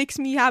it just makes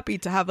me happy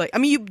to have like, I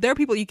mean, there are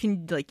people you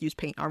can like use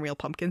paint on real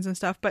pumpkins and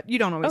stuff, but you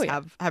don't always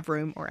have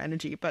room or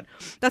energy. But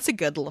that's a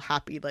good little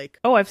happy like.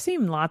 Oh, I've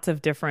seen lots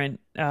of different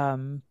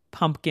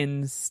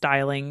pumpkin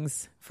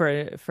stylings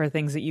for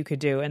things that you could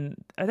do,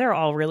 and they're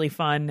all really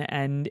fun.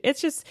 And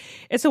it's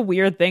a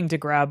weird thing to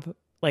grab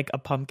like a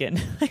pumpkin.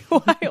 Like,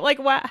 why? Like,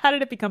 why? How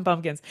did it become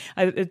pumpkins?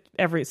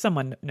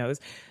 Someone knows.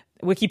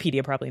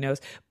 Wikipedia probably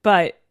knows,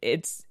 but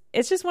it's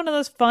just one of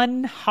those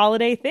fun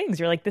holiday things.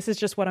 You're like, this is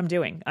just what I'm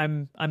doing.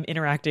 I'm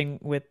interacting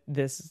with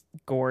this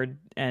gourd,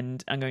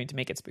 and I'm going to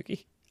make it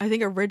spooky. I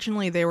think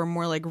originally they were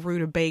more like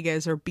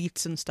rutabagas or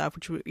beets and stuff,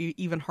 which were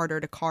even harder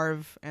to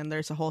carve. And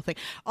there's a whole thing.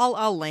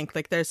 I'll link.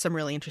 Like, there's some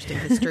really interesting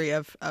history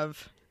of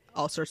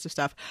all sorts of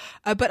stuff.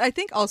 But I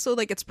think also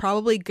like it's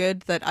probably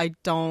good that I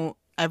don't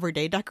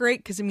everyday decorate,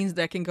 because it means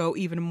that I can go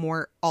even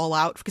more all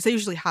out. Because I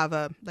usually have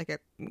a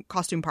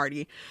costume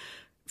party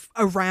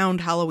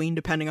around Halloween,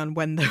 depending on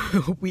when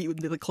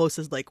the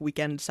closest like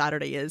weekend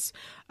Saturday is,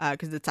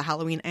 because it's a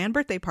Halloween and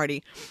birthday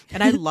party.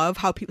 And I love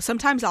how people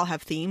sometimes I'll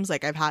have themes,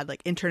 like I've had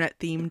like internet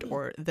themed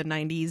or the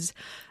 90s,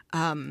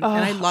 and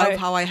I love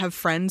how I have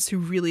friends who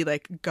really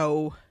like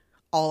go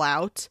all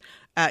out,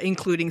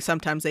 including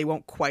sometimes they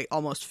won't quite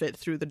almost fit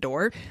through the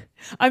door.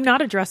 I'm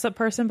not a dress-up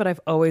person, but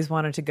I've always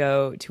wanted to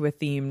go to a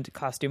themed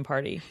costume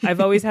party. I've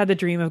always had the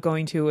dream of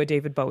going to a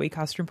David Bowie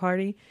costume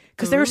party,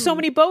 because there are so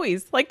many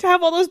Bowies. Like, to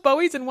have all those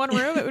Bowies in one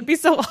room, it would be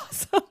so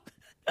awesome.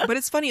 But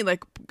it's funny,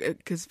 like,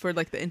 because for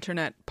like the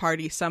internet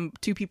party,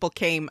 two people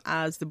came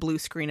as the blue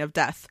screen of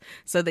death.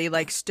 So they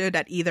like stood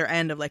at either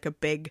end of like a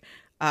big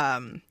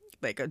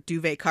like a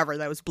duvet cover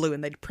that was blue,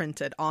 and they'd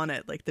printed on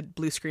it like the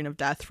blue screen of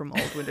death from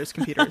old Windows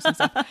computers and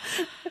stuff.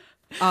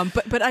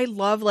 But I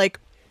love,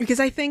 like, because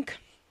I think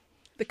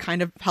the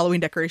kind of Halloween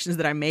decorations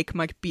that I make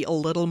might be a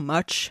little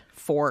much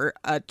for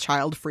a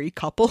child-free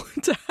couple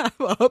to have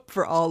up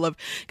for all of,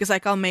 because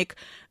like I'll make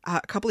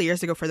a couple of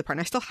years ago for the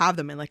party, I still have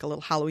them in like a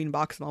little Halloween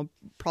box, and I'll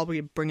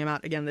probably bring them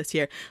out again this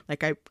year.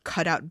 Like I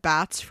cut out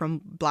bats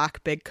from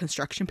black big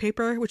construction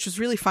paper, which was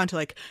really fun to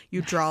like,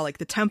 you draw like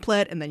the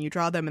template and then you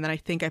draw them, and then I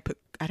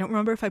don't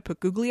remember if I put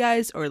googly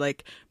eyes or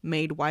like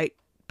made white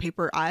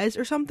paper eyes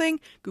or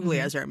something.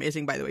 Googly eyes are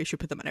amazing, by the way. You should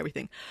put them on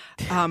everything.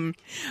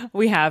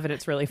 We have, and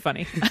it's really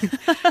funny.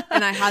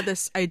 And I had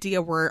this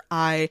idea where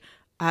I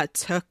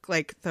took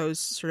like those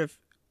sort of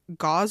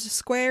gauze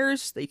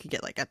squares that you could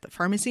get like at the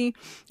pharmacy,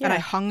 and I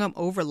hung them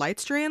over light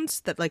strands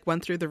that like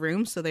went through the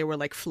room, so they were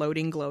like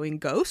floating glowing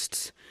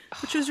ghosts,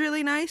 which was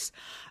really nice.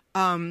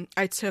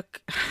 I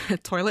took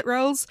toilet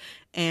rolls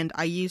and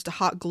I used a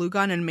hot glue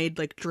gun and made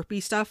like drippy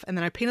stuff, and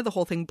then I painted the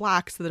whole thing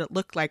black so that it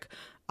looked like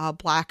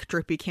black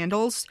drippy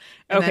candles.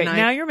 And okay,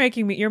 now you're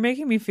making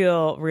me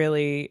feel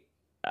really,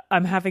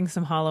 I'm having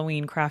some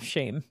Halloween craft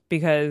shame,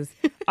 because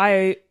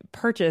I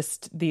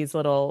purchased these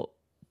little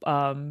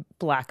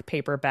black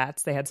paper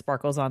bats. They had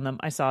sparkles on them.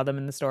 I saw them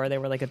in the store. They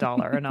were like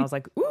 $1, and I was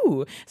like,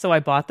 ooh. So I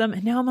bought them,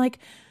 and now I'm like,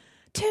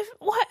 Tiff,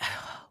 what?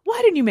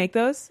 Why didn't you make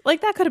those?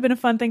 Like, that could have been a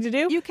fun thing to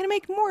do. You can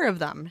make more of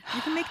them.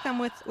 You can make them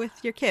with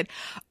your kid.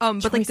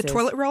 But like the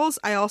toilet rolls,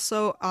 I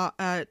also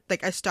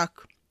like I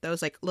stuck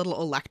those like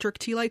little electric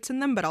tea lights in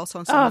them, but also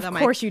on some of them.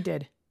 Of course you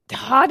did.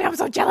 Oh, now I'm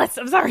so jealous.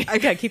 I'm sorry.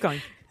 Okay, keep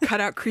going. Cut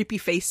out creepy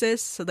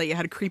faces so that you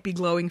had creepy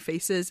glowing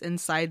faces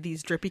inside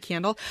these drippy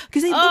candles,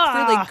 because they look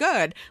really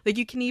good. Like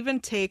you can even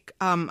take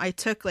I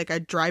took like, I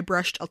dry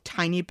brushed a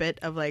tiny bit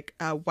of like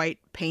white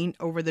paint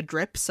over the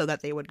drips so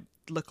that they would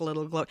look a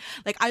little glow.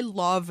 Like I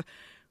love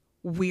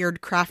weird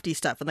crafty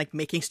stuff and like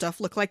making stuff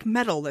look like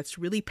metal that's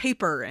really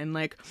paper, and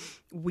like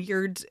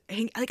weird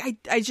like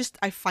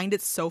I find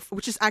it so,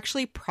 which is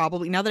actually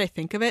probably, now that I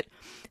think of it,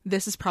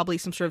 this is probably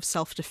some sort of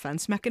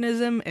self-defense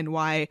mechanism and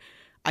why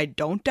I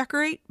don't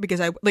decorate, because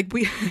I like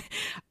we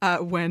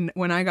when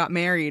we got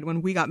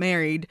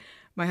married,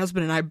 my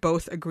husband and I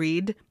both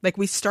agreed, like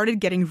we started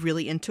getting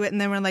really into it,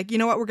 and then we're like, you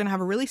know what, we're gonna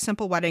have a really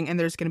simple wedding and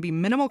there's gonna be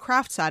minimal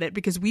crafts at it,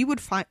 because we would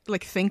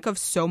think of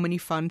so many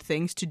fun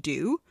things to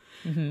do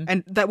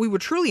and that we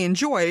would truly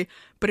enjoy,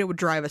 but it would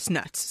drive us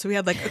nuts. So we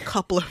had like a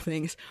couple of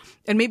things,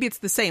 and maybe it's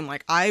the same,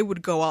 like I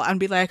would go out and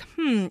be like,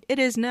 it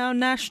is now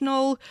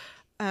National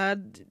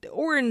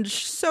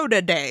orange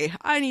soda day.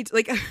 I need to,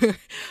 like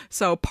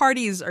so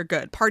parties are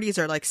good. Parties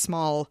are like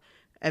small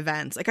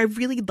events. Like I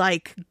really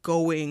like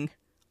going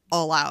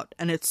all out,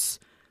 and it's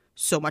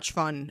so much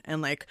fun.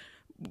 And like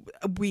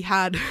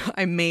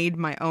I made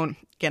my own,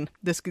 again,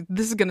 this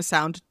is gonna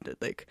sound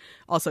like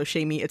also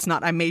shamey. It's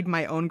not. I made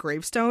my own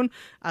gravestone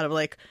out of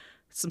like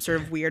some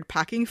sort of weird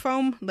packing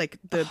foam, like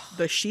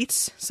the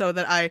sheets, so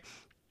that I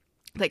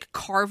like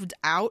carved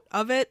out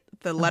of it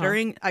the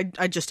lettering. I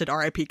just did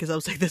RIP because I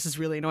was like, this is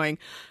really annoying,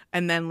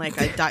 and then like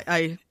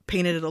I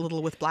painted it a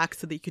little with black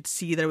so that you could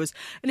see there was,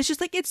 and it's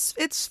just like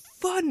it's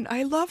fun.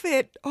 I love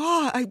it.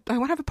 I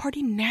want to have a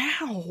party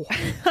now.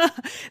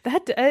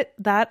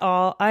 that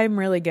all, I'm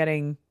really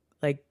getting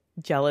like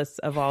jealous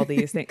of all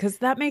these things, because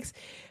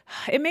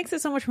it makes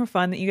it so much more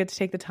fun that you get to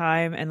take the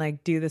time and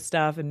like do the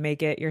stuff and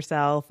make it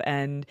yourself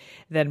and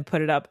then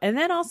put it up. And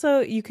then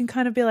also you can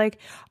kind of be like,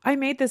 I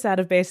made this out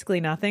of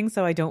basically nothing,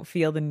 so I don't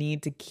feel the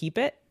need to keep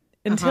it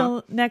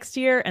until next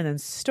year, and then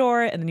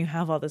store it, and then you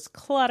have all this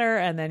clutter,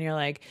 and then you're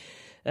like,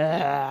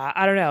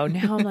 I don't know.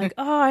 Now I'm like,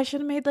 I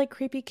should have made like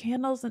creepy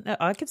candles, and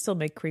I could still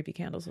make creepy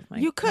candles with my.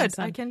 You could.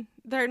 I can.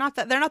 They're not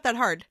that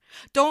hard.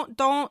 Don't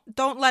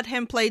let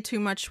him play too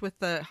much with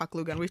the hot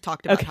glue gun. We've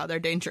talked about how they're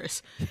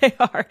dangerous. They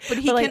are. But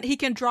he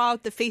can draw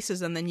out the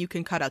faces, and then you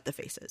can cut out the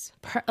faces.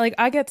 Like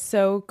I get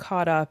so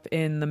caught up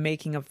in the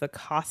making of the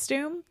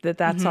costume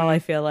that's all I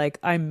feel like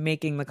I'm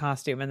making the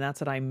costume, and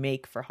that's what I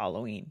make for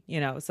Halloween.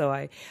 You know, so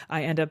I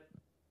end up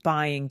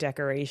buying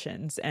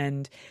decorations,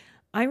 and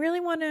I really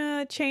want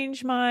to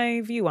change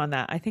my view on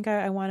that. I think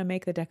I want to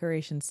make the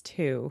decorations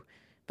too,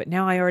 but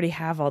now I already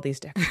have all these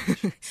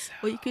decorations. So.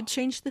 Well, you could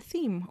change the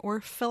theme or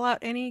fill out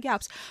any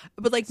gaps.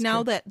 But like, that's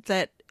now true.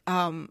 that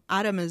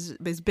Adam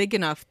is big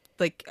enough,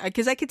 like,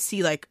 because I could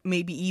see like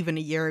maybe even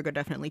a year ago,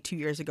 definitely 2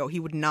 years ago, he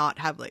would not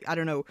have, like, I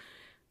don't know.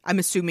 I'm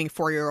assuming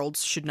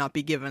 4-year-olds should not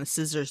be given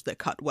scissors that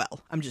cut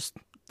well. I'm just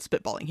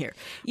spitballing here.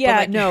 Yeah,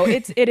 like, no,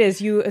 it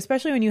is. You,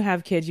 especially when you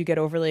have kids, you get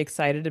overly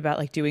excited about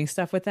like doing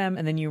stuff with them,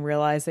 and then you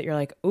realize that you're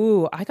like,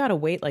 ooh, I gotta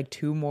wait like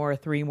 3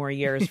 more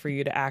years for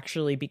you to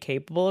actually be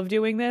capable of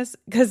doing this,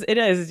 because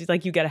it's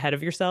like you get ahead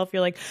of yourself.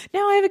 You're like,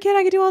 now I have a kid,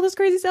 I can do all this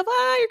crazy stuff.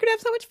 You're gonna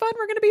have so much fun.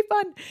 We're gonna be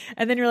fun.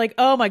 And then you're like,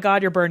 oh my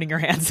god, you're burning your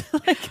hands.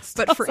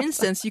 But for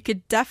instance, you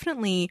could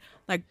definitely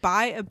like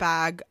buy a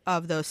bag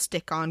of those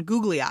stick-on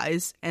googly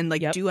eyes and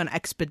like do an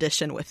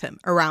expedition with him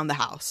around the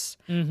house.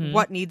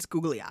 What needs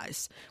googly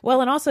eyes?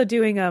 Well, and also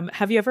doing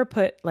have you ever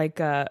put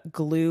like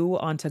glue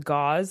onto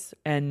gauze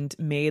and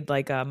made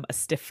like a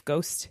stiff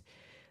ghost,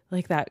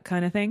 like that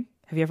kind of thing?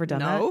 Have you ever done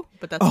that? No,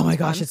 but that's oh my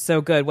gosh, fun. it's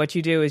so good. What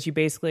you do is you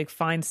basically like,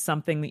 find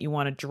something that you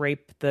want to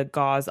drape the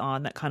gauze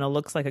on that kind of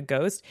looks like a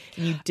ghost,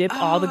 and you dip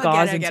all the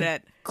gauze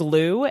into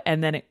glue,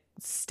 and then it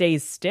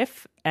stays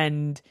stiff,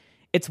 and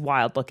it's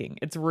wild looking.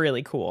 It's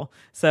really cool.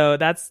 So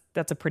that's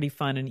a pretty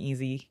fun and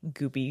easy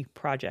goopy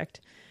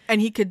project.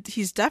 And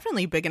he's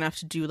definitely big enough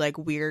to do like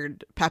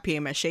weird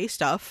papier-mâché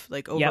stuff,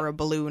 like over a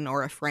balloon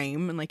or a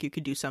frame, and like you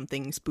could do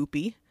something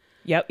spoopy.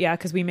 Yep, yeah,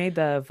 because we made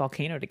the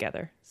volcano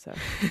together. So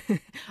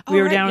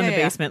we were down in the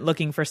basement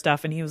looking for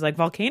stuff, and he was like,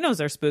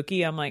 volcanoes are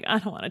spooky. I'm like, I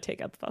don't want to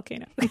take out the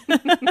volcano.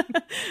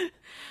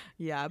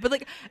 Yeah, but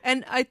like,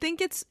 and I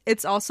think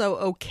it's also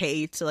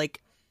okay to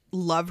like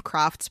love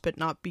crafts but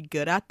not be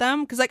good at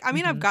them, because like, I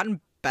mean, I've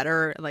gotten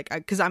better, like,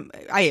 because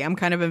I am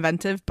kind of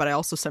inventive, but I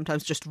also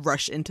sometimes just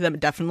rush into them.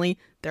 Definitely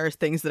there are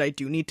things that I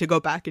do need to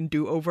go back and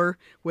do over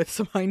with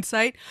some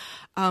hindsight,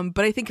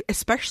 but I think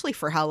especially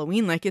for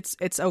Halloween, like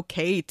it's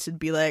okay to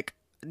be like,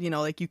 you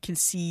know, like you can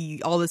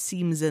see all the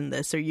seams in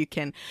this, or you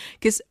can,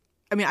 because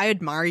I mean, I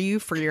admire you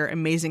for your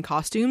amazing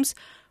costumes,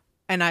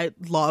 and I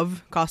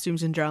love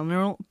costumes in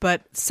general,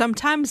 but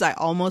sometimes I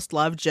almost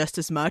love just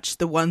as much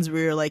the ones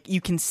where you're like,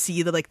 you can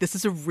see that like this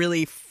is a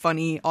really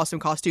funny, awesome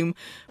costume,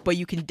 but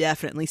you can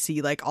definitely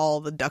see like all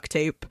the duct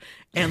tape,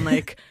 and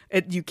like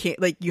you can't,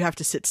 like you have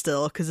to sit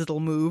still because it'll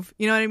move.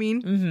 You know what I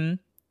mean? Mm-hmm.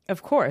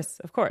 Of course.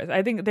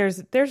 I think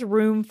there's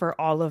room for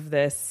all of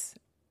this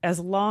as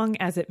long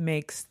as it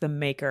makes the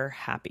maker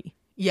happy.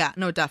 Yeah,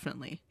 no,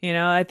 definitely. You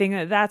know, I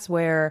think that's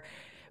where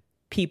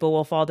people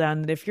will fall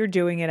down, that if you're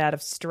doing it out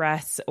of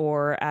stress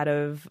or out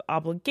of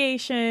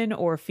obligation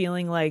or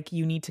feeling like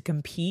you need to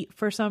compete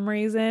for some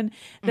reason,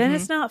 then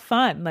it's not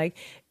fun. Like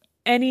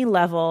any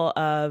level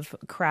of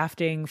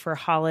crafting for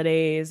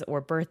holidays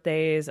or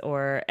birthdays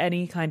or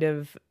any kind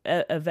of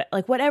event,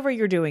 like whatever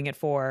you're doing it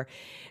for,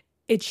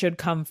 it should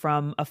come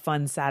from a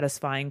fun,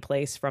 satisfying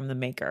place from the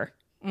maker.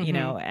 You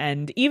know,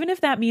 and even if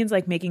that means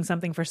like making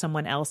something for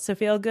someone else to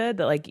feel good,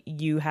 that like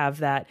you have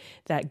that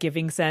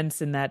giving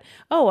sense, and that,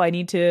 oh,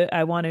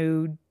 I want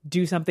to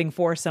do something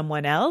for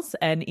someone else.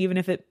 And even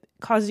if it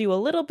causes you a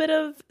little bit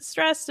of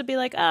stress to be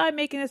like, oh, I'm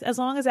making this, as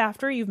long as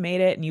after you've made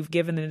it and you've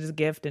given it as a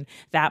gift and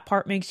that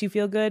part makes you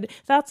feel good,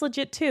 that's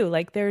legit too.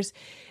 Like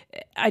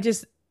I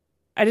just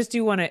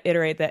do want to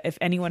iterate that if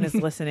anyone is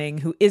listening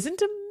who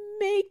isn't a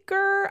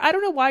maker, I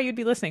don't know why you'd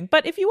be listening,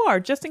 but if you are,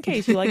 just in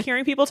case you like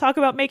hearing people talk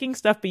about making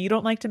stuff but you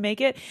don't like to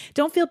make it,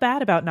 don't feel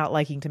bad about not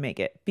liking to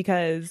make it,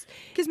 because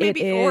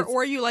maybe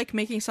or you like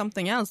making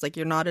something else, like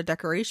you're not a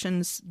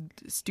decorations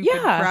stupid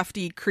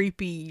crafty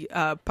creepy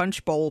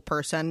punch bowl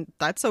person.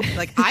 That's so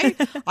like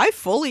I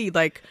fully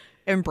like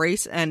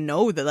embrace and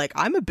know that like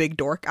I'm a big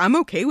dork. I'm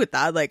okay with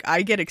that. Like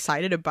I get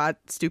excited about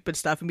stupid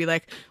stuff and be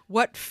like,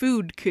 what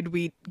food could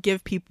we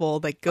give people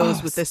that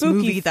goes with this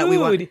movie that we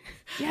want?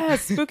 Yeah,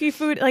 spooky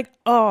food. Like,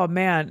 oh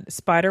man,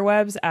 spider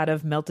webs out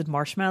of melted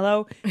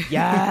marshmallow.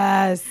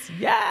 Yes.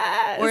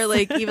 Yes. Or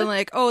like even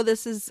like, oh,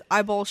 this is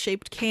eyeball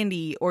shaped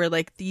candy, or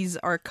like these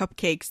are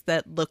cupcakes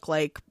that look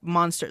like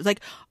monsters.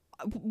 Like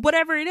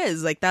whatever it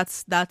is, like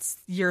that's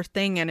your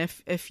thing. And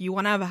if you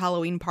want to have a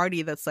Halloween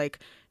party that's like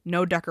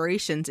no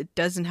decorations, it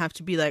doesn't have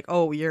to be like,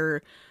 oh,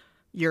 you're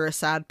a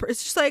sad person.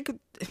 It's just like,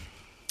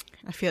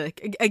 I feel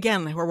like,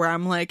 again, where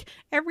I'm like,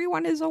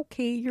 everyone is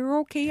okay, you're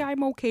okay,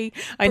 I'm okay.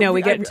 I know,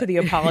 we get into the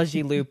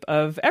apology loop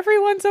of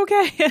everyone's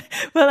okay.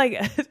 But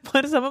like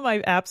one of some of my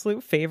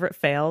absolute favorite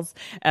fails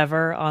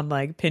ever on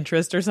like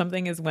Pinterest or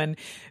something is when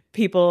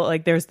people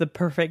like, there's the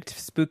perfect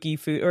spooky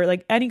food or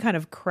like any kind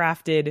of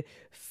crafted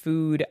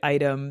food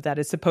item that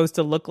is supposed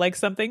to look like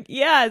something.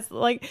 Yes,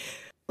 like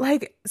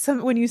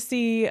some, when you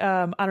see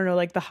I don't know,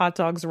 like the hot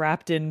dogs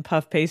wrapped in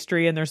puff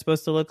pastry and they're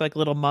supposed to look like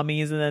little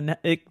mummies, and then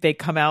they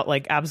come out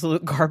like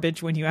absolute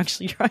garbage when you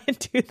actually try and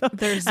do them.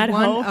 There's at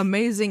one home.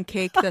 Amazing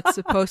cake that's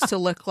supposed to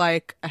look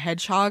like a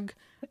hedgehog,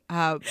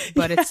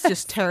 but it's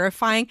just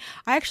terrifying.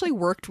 I actually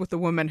worked with a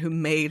woman who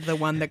made the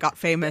one that got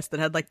famous that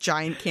had like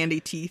giant candy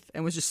teeth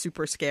and was just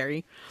super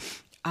scary.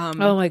 Oh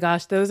my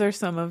gosh, those are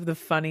some of the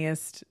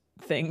funniest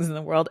things in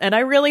the world, and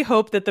I really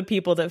hope that the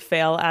people that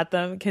fail at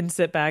them can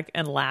sit back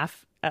and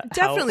laugh.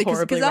 Definitely,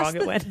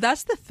 because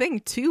that's the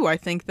thing too. I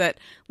think that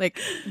like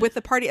with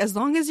the party, as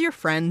long as your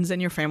friends and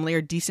your family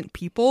are decent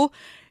people,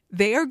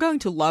 they are going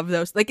to love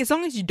those. Like as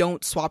long as you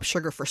don't swap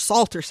sugar for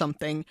salt or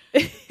something.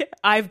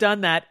 I've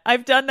done that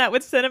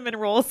with cinnamon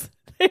rolls.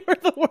 They were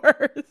the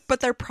worst.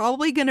 But they're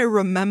probably going to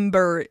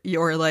remember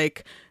your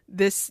like,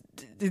 this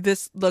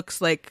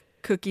looks like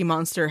Cookie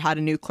Monster had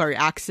a nuclear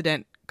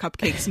accident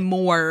cupcakes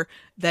more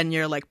than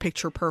your like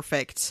picture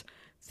perfect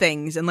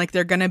things, and like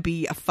they're gonna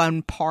be a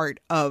fun part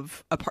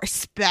of a part,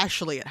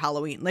 especially at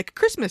Halloween, like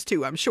Christmas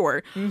too, I'm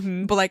sure.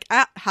 But like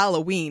at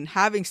Halloween,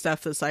 having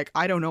stuff that's like,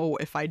 I don't know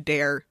if I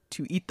dare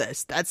to eat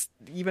this, that's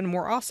even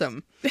more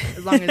awesome,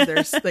 as long as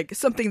there's like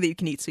something that you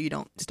can eat so you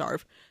don't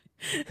starve.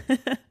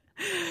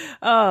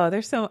 Oh,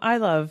 I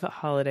love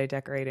holiday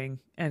decorating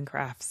and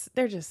crafts.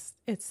 They're just,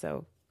 it's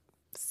so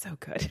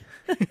good.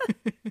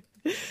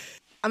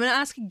 I'm going to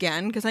ask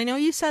again, because I know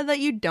you said that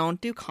you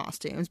don't do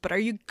costumes, but are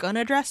you going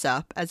to dress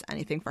up as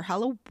anything for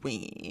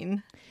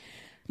Halloween?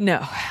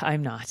 No,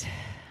 I'm not.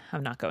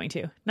 I'm not going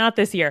to. Not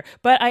this year.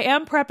 But I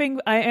am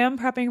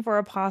prepping for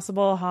a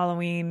possible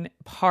Halloween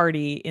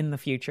party in the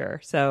future.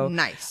 So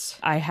nice.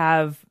 I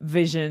have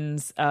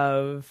visions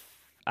of,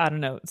 I don't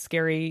know,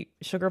 scary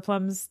sugar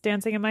plums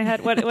dancing in my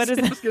head. What is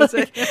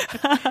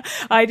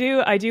that?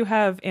 I do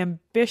have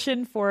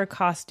ambition for a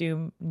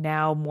costume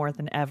now more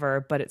than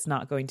ever, but it's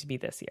not going to be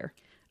this year.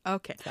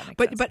 Okay.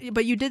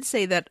 But you did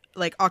say that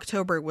like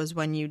October was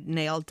when you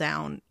nailed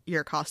down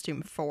your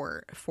costume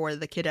for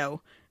the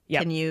kiddo.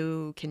 Yep. Can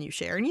you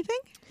share anything?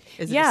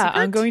 Is it a secret?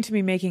 I'm going to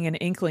be making an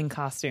Inkling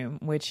costume,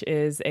 which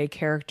is a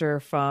character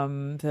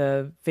from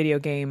the video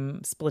game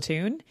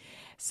Splatoon.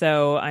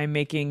 So I'm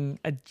making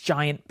a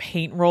giant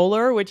paint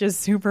roller, which is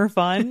super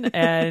fun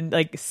and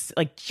like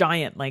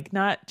giant, like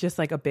not just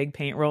like a big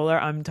paint roller.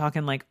 I'm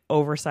talking like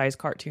oversized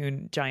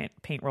cartoon giant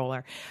paint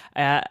roller,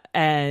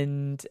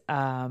 and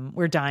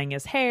we're dyeing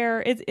his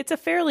hair. It's a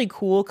fairly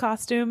cool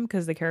costume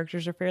because the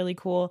characters are fairly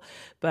cool,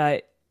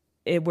 but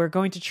we're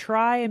going to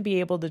try and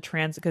be able to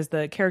because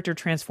the character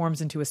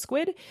transforms into a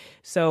squid.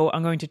 So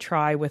I'm going to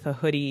try with a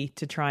hoodie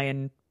to try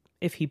and,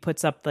 if he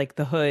puts up like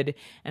the hood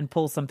and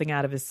pulls something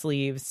out of his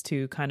sleeves,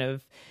 to kind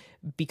of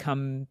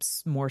become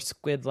more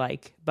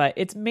squid-like. But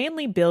it's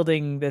mainly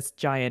building this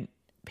giant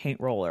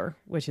paint roller,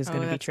 which is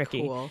going to be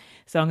tricky. Cool.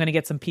 So I'm going to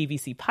get some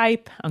PVC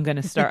pipe. I'm going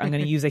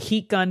to use a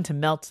heat gun to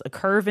melt a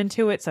curve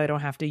into it so I don't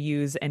have to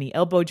use any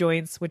elbow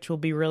joints, which will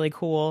be really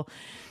cool.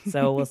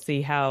 So we'll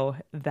see how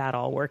that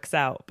all works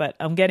out. But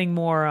I'm getting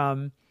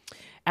more,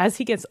 as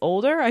he gets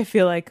older, I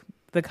feel like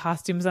the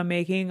costumes I'm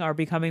making are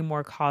becoming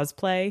more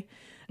cosplay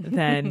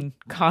than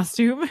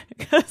costume,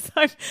 because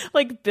I'm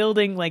like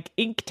building like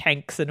ink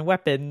tanks and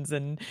weapons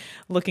and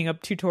looking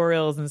up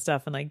tutorials and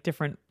stuff and like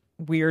different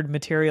weird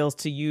materials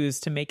to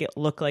use to make it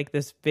look like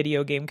this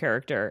video game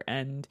character.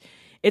 And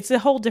it's a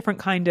whole different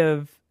kind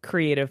of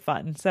creative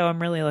fun. So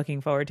I'm really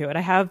looking forward to it.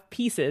 I have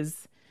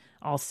pieces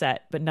all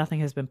set, but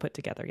nothing has been put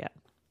together yet.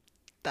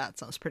 That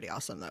sounds pretty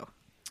awesome though.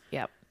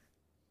 Yep.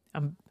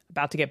 I'm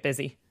about to get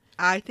busy.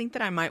 I think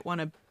that I might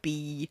want to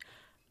be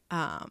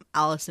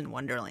Alice in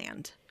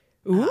Wonderland.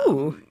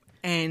 Ooh.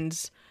 And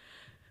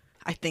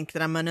I think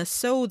that I'm going to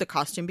sew the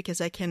costume because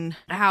I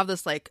have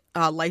this like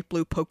light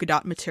blue polka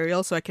dot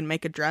material, so I can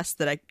make a dress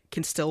that I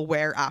can still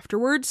wear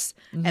afterwards,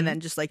 and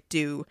then just like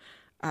do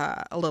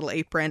a little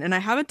apron. And I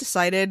haven't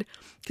decided,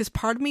 because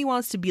part of me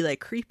wants to be like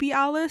creepy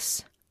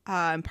Alice,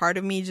 and part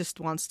of me just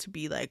wants to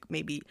be like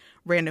maybe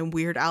random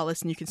weird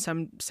Alice, and you can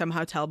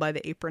somehow tell by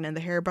the apron and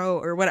the hair bow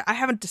or what. I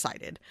haven't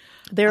decided.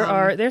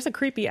 There's a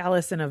creepy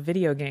Alice in a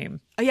video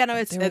game. Oh yeah,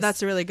 no,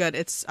 that's really good.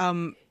 It's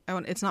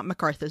not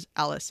MacArthur's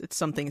Alice. It's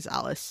something's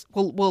Alice.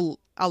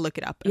 I'll look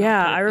it up.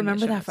 Yeah, I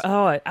remember that.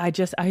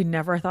 I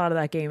never thought of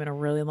that game in a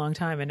really long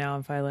time, and now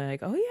I'm finally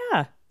like, oh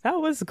yeah, that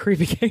was a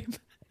creepy game.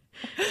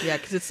 Yeah,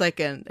 because it's like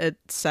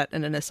it's set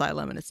in an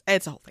asylum, and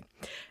it's a whole thing.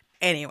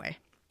 Anyway.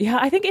 Yeah,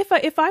 I think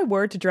if I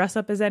were to dress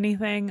up as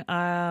anything,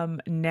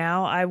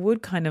 now I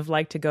would kind of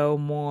like to go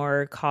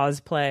more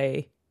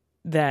cosplay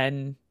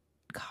than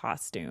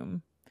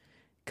costume,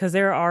 because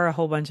there are a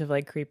whole bunch of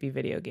like creepy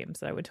video games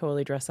that I would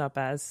totally dress up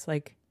as,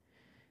 like.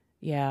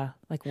 Yeah,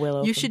 like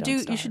Willow. You should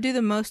do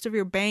the most of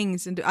your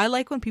bangs, and I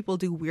like when people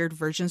do weird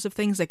versions of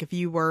things. Like if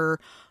you were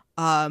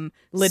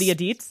Lydia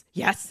Dietz.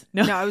 Yes.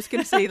 No, I was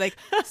gonna say like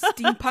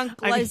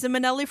steampunk Liza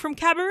Minnelli from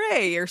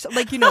Cabaret or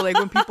something. Like, like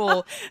when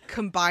people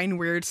combine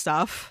weird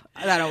stuff,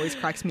 that always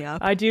cracks me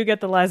up. I do get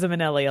the Liza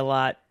Minnelli a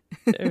lot.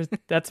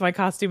 That's my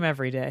costume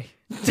every day.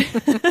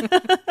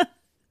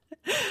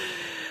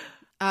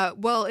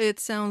 Well, it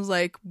sounds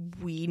like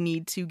we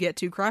need to get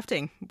to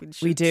crafting.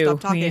 We do.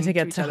 We need to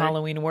get to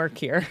Halloween work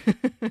here.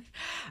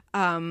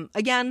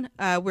 Again,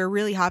 we're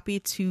really happy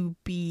to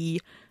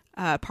be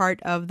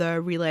part of the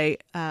Relay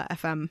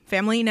FM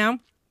family now.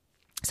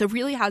 So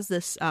Relay has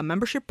this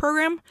membership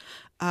program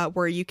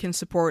where you can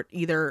support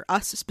either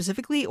us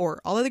specifically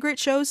or all of the great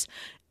shows.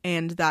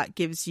 And that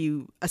gives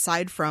you,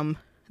 aside from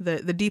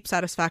the deep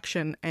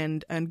satisfaction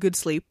and good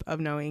sleep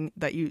of knowing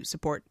that you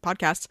support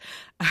podcasts,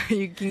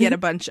 you can get a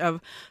bunch of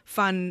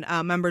fun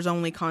members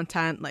only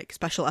content, like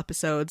special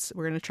episodes.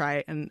 We're going to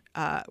try and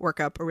work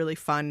up a really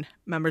fun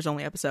members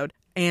only episode,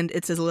 and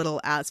it's as little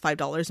as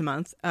 $5 a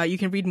month. You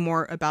can read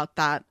more about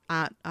that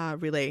at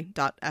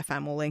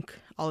relay.fm. We'll link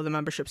all of the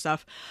membership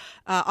stuff.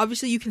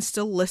 Obviously you can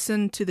still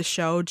listen to the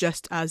show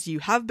just as you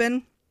have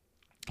been,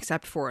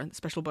 except for a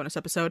special bonus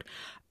episode.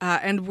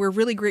 And we're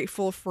really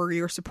grateful for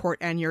your support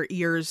and your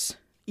ears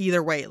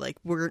either way. Like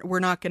we're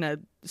not going to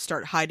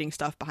start hiding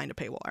stuff behind a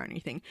paywall or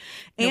anything.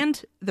 Nope.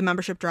 And the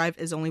membership drive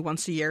is only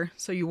once a year,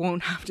 so you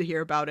won't have to hear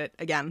about it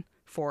again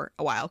for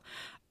a while.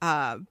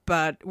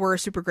 But we're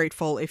super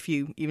grateful if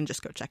you even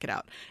just go check it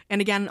out. And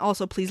again,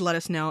 also please let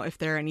us know if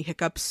there are any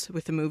hiccups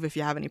with the move, if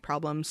you have any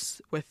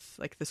problems with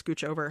like the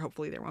scooch over.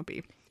 Hopefully there won't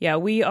be. Yeah,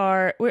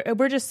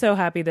 we're just so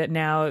happy that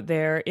now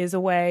there is a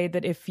way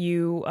that if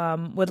you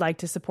would like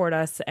to support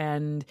us,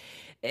 and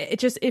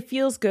it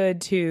feels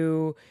good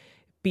to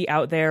be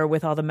out there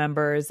with all the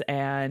members,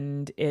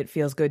 and it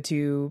feels good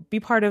to be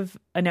part of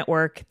a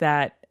network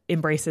that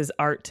embraces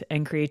art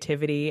and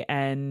creativity,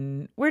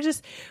 and we're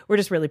just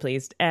really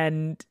pleased.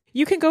 And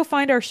you can go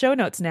find our show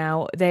notes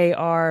now. They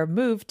are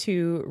moved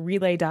to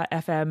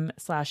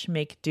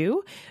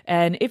relay.fm/make-do.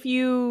 And if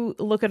you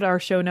look at our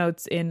show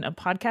notes in a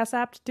podcast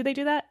app, do they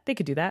do that? They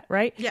could do that,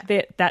 right? Yeah.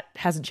 That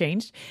hasn't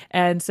changed.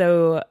 And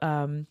so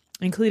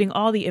including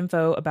all the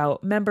info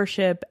about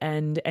membership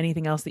and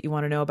anything else that you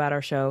want to know about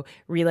our show,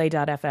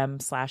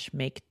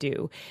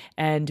 relay.fm/make-do.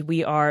 And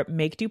we are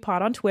Make Do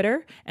Pod on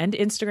Twitter and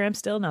Instagram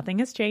still. Nothing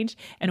has changed.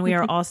 And we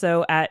are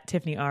also at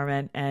Tiffany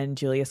Arment and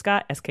Julia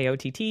Scott,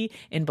 SKOTT,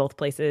 in both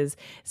places.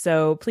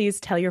 So please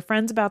tell your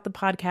friends about the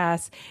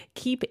podcast.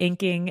 Keep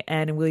inking,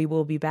 and we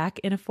will be back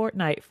in a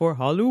fortnight for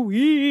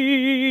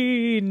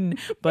Halloween.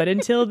 But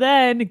until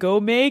then,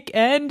 go make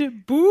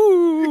and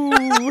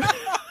boo.